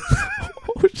internet over.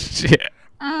 Oh shit.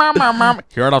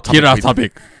 Here at off topic. Get off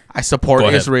topic. I support Go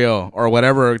ahead. Israel or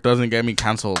whatever doesn't get me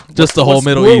canceled. Just the whole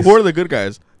Middle who, East. Who are the good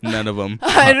guys? None of them.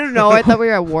 I don't know. I thought we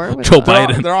were at war with Joe them.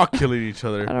 Biden. They're all killing each I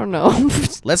other. don't know.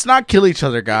 Let's not kill each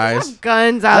other, guys.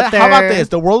 Guns out there. How about this?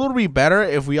 The world would be better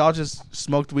if we all just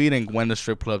smoked weed and went to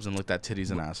strip clubs and looked at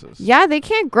titties and asses. Yeah, they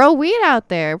can't grow weed out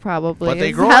there. Probably. But they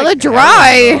It's grow hella like dry.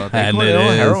 Heroin, though. They And grow it their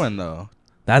own is. heroin though.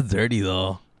 That's dirty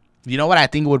though. You know what I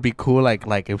think would be cool?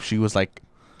 Like if she was like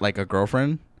a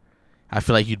girlfriend. I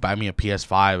feel like you'd buy me a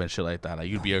PS5 and shit like that. Like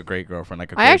you'd be a great girlfriend.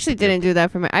 Like a I great actually didn't do that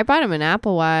for my. I bought him an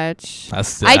Apple Watch.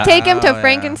 That's I take him Oh, to yeah.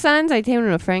 Frankensons. I take him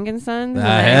to Frankensons. Ah,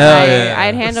 and hell yeah.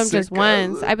 I'd hand him just Sicko.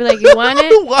 once. I'd be like, "You want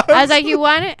it?" What? I was like, "You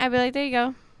want it?" I'd be like, "There you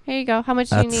go. Here you go. How much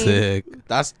do you That's need?" sick.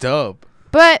 That's dope.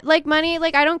 But like money,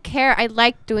 like I don't care. I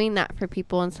like doing that for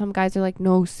people. And some guys are like,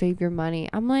 "No, save your money."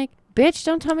 I'm like, "Bitch,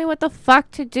 don't tell me what the fuck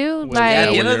to do." Well, Like, yeah, At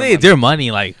the end when of the you're day, it's your money.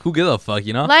 Like, who gives a fuck,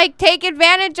 you know? like take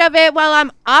advantage of it while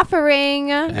I'm offering.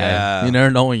 Yeah. You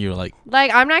never know when you're like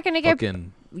Like I'm not gonna get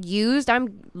fucking. used.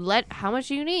 How much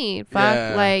do you need? Fuck.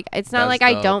 Yeah, Like it's not that's like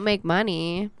I dope. don't make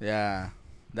money. Yeah,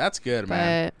 that's good,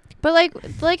 man. But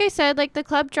like I said, like the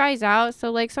club dries out,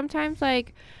 so like sometimes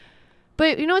like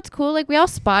But you know what's cool? Like we all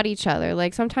spot each other.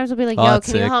 Like sometimes we'll be like, Oh, "Yo, that's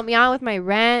can you sick. help me out with my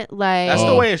rent?" Like That's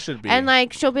the way it should be. And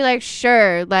like she'll be like,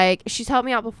 "Sure." Like she's helped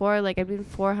me out before. Like I've been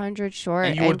 400 short.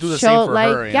 And you would do the she'll, same for like,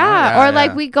 her, you know? yeah. Yeah, Or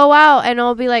like yeah. we go out and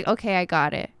I'll be like, "Okay, I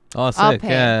got it. Oh, sick. I'll pay.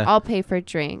 Yeah. I'll pay for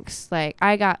drinks. Like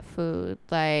I got food.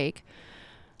 Like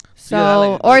so." Yeah,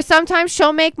 like- or sometimes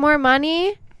she'll make more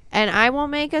money. And I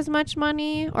won't make as much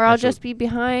money, or I'll she'll- just be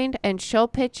behind, and she'll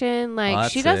pitch in. Like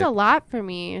that's she does sick. a lot for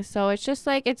me, so it's just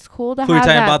like it's cool to Who are you have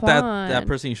talking that about? bond. That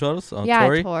person you showed us? Yeah,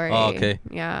 Tori? Tori. Oh, okay.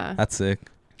 Yeah. That's sick.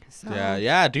 So.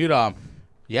 Yeah, dude.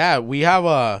 Yeah, we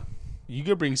have you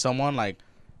could bring someone like,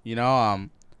 you know,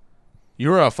 you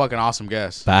were a fucking awesome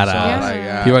guest. Badass. Yeah. like,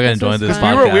 yeah. People are gonna This join was this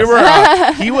fun. podcast. We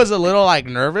were he was a little like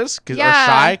nervous or Yeah.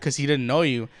 shy because he didn't know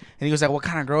you, and he was like, "What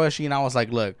kind of girl is she?" And I was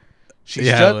like, "Look, she's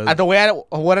Yeah, just it was- the way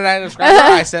what did I describe her?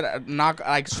 I said, not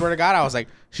like swear to God, I was like,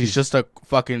 she's just a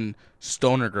fucking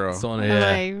stoner girl." So, I'm yeah.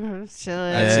 like,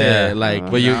 chilling. That's it, like,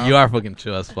 but you know? you are fucking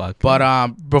chill as fuck. But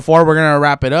before we're gonna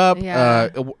wrap it up, Yeah.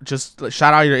 just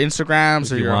shout out your Instagrams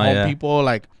If or you your want, home yeah. people,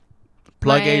 like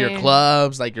plug in your My-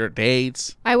 clubs, like your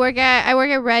dates. I work at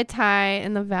Red Tie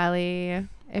in the Valley.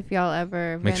 If y'all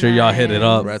ever Make been sure y'all hit it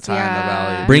up. Red Tie in the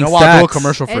Valley. Bring you know what? I'll do a stacks.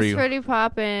 commercial for It's you. pretty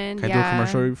poppin'. Can I yeah. do a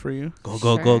commercial for you? Go,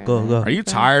 go, go, go, go. Are you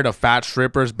tired of fat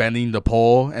strippers bending the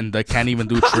pole and they can't even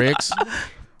do tricks? Are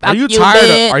Fuck you you, tired?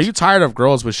 bitch. Are you tired of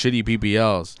girls with shitty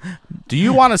BBLs? Do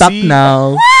you want to Stop see?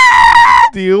 now.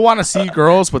 Do you want to see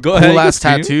girls with Go ahead, cool you ass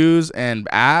can scream. tattoos and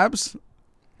abs,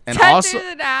 and Tattoos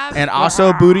also abs.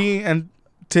 also booty and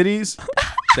titties?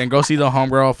 Then go see the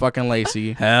homegirl fucking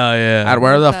Lacey Hell yeah. at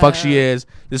wherever the What's fuck she up? is.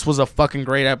 This was a fucking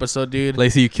great episode, dude.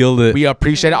 Lacey, you killed it. We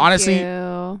appreciate it. Honestly,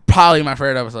 You. probably my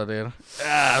favorite episode, dude.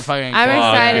 Fucking I'm cool.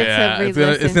 excited yeah. to It's gonna-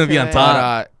 re-listen it's gonna be to on it.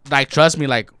 top. But like, trust me,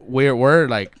 like we're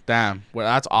like, damn, well,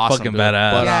 that's awesome, Fucking dude.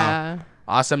 badass. But, Yeah.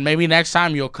 awesome. Maybe next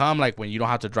time you'll come, like when you don't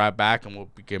have to drive back, and we'll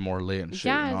get more lit and shit.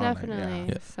 Yeah, you know? Like, definitely.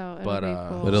 Yeah. So it'll But be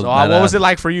cool. But it was so what was badass. it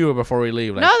like for you before we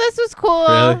leave? Like, No, this was cool.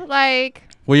 Really? Like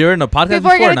Well, you were in a podcast people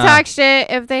are before gonna now. talk shit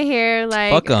if they hear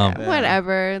like Fuck 'em.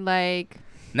 whatever. Like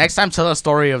next time, tell a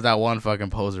story of that one fucking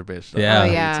poser bitch. though. Yeah. Oh,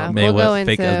 yeah. Mayweather, We'll go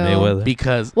fake as into- Mayweather.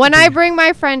 Because when I bring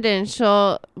my friend in,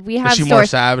 we have she more story.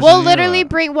 savage We'll than you,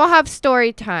 literally or- we'll have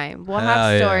story time. We'll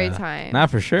have Hell story yeah. time. Not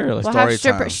for sure. Like, We'll story have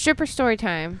stripper time. stripper story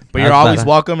time. but you're That's always badass.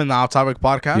 welcome in the Off Topic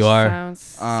podcast. You are.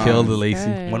 Sounds Kill the sounds Lacey.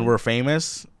 good. When we're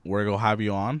famous, we're gonna have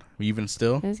you on. Even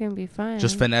still, It's gonna be fun.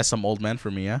 just finesse some old men for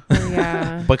me, yeah. Oh,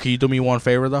 yeah. But can you do me one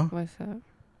favor though? What's up?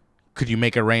 Could you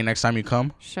make it rain next time you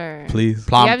come? Sure. Please.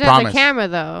 Prom- you have to have promise. the camera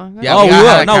though. Yeah, Oh, we we gotta will.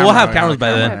 have a No, we'll camera. have We cameras by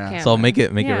gotta then. have a camera. So make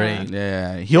it Yeah. rain.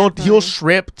 Yeah, he'll Definitely.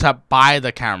 strip to buy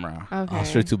the camera. Okay. I'll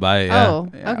straight to buy it. Yeah. Oh,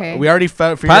 Yeah. okay. We already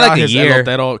figured Probably out like a his year.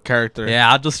 Elotero character.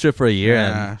 Yeah, I'll just strip for a year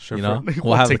and sure. you know It we'll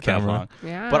won't have the take that camera. long.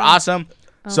 Yeah. But awesome.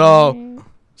 So Alright.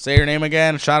 say your name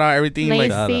again. Shout out everything.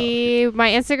 Like, Lacey. My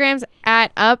Instagram's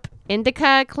at up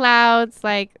indica clouds,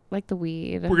 like the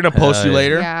weed. we're gonna post Hell you yeah.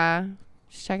 later. Yeah.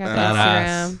 Just check out the Badass.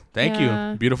 Instagram. Thank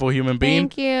Yeah. you, beautiful human being.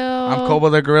 Thank you. I'm Kobo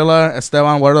the Gorilla.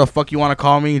 Esteban, whatever the fuck you want to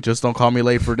call me. Just don't call me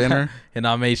late for dinner. And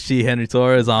I'm HG Henry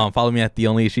Torres. Follow me at the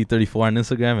only HG34 on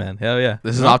Instagram. And hell yeah.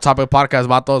 This is Off Topic Podcast,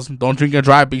 vatos. Don't drink and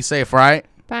drive. Be safe, all right?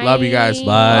 Bye. Love you guys.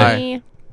 Bye.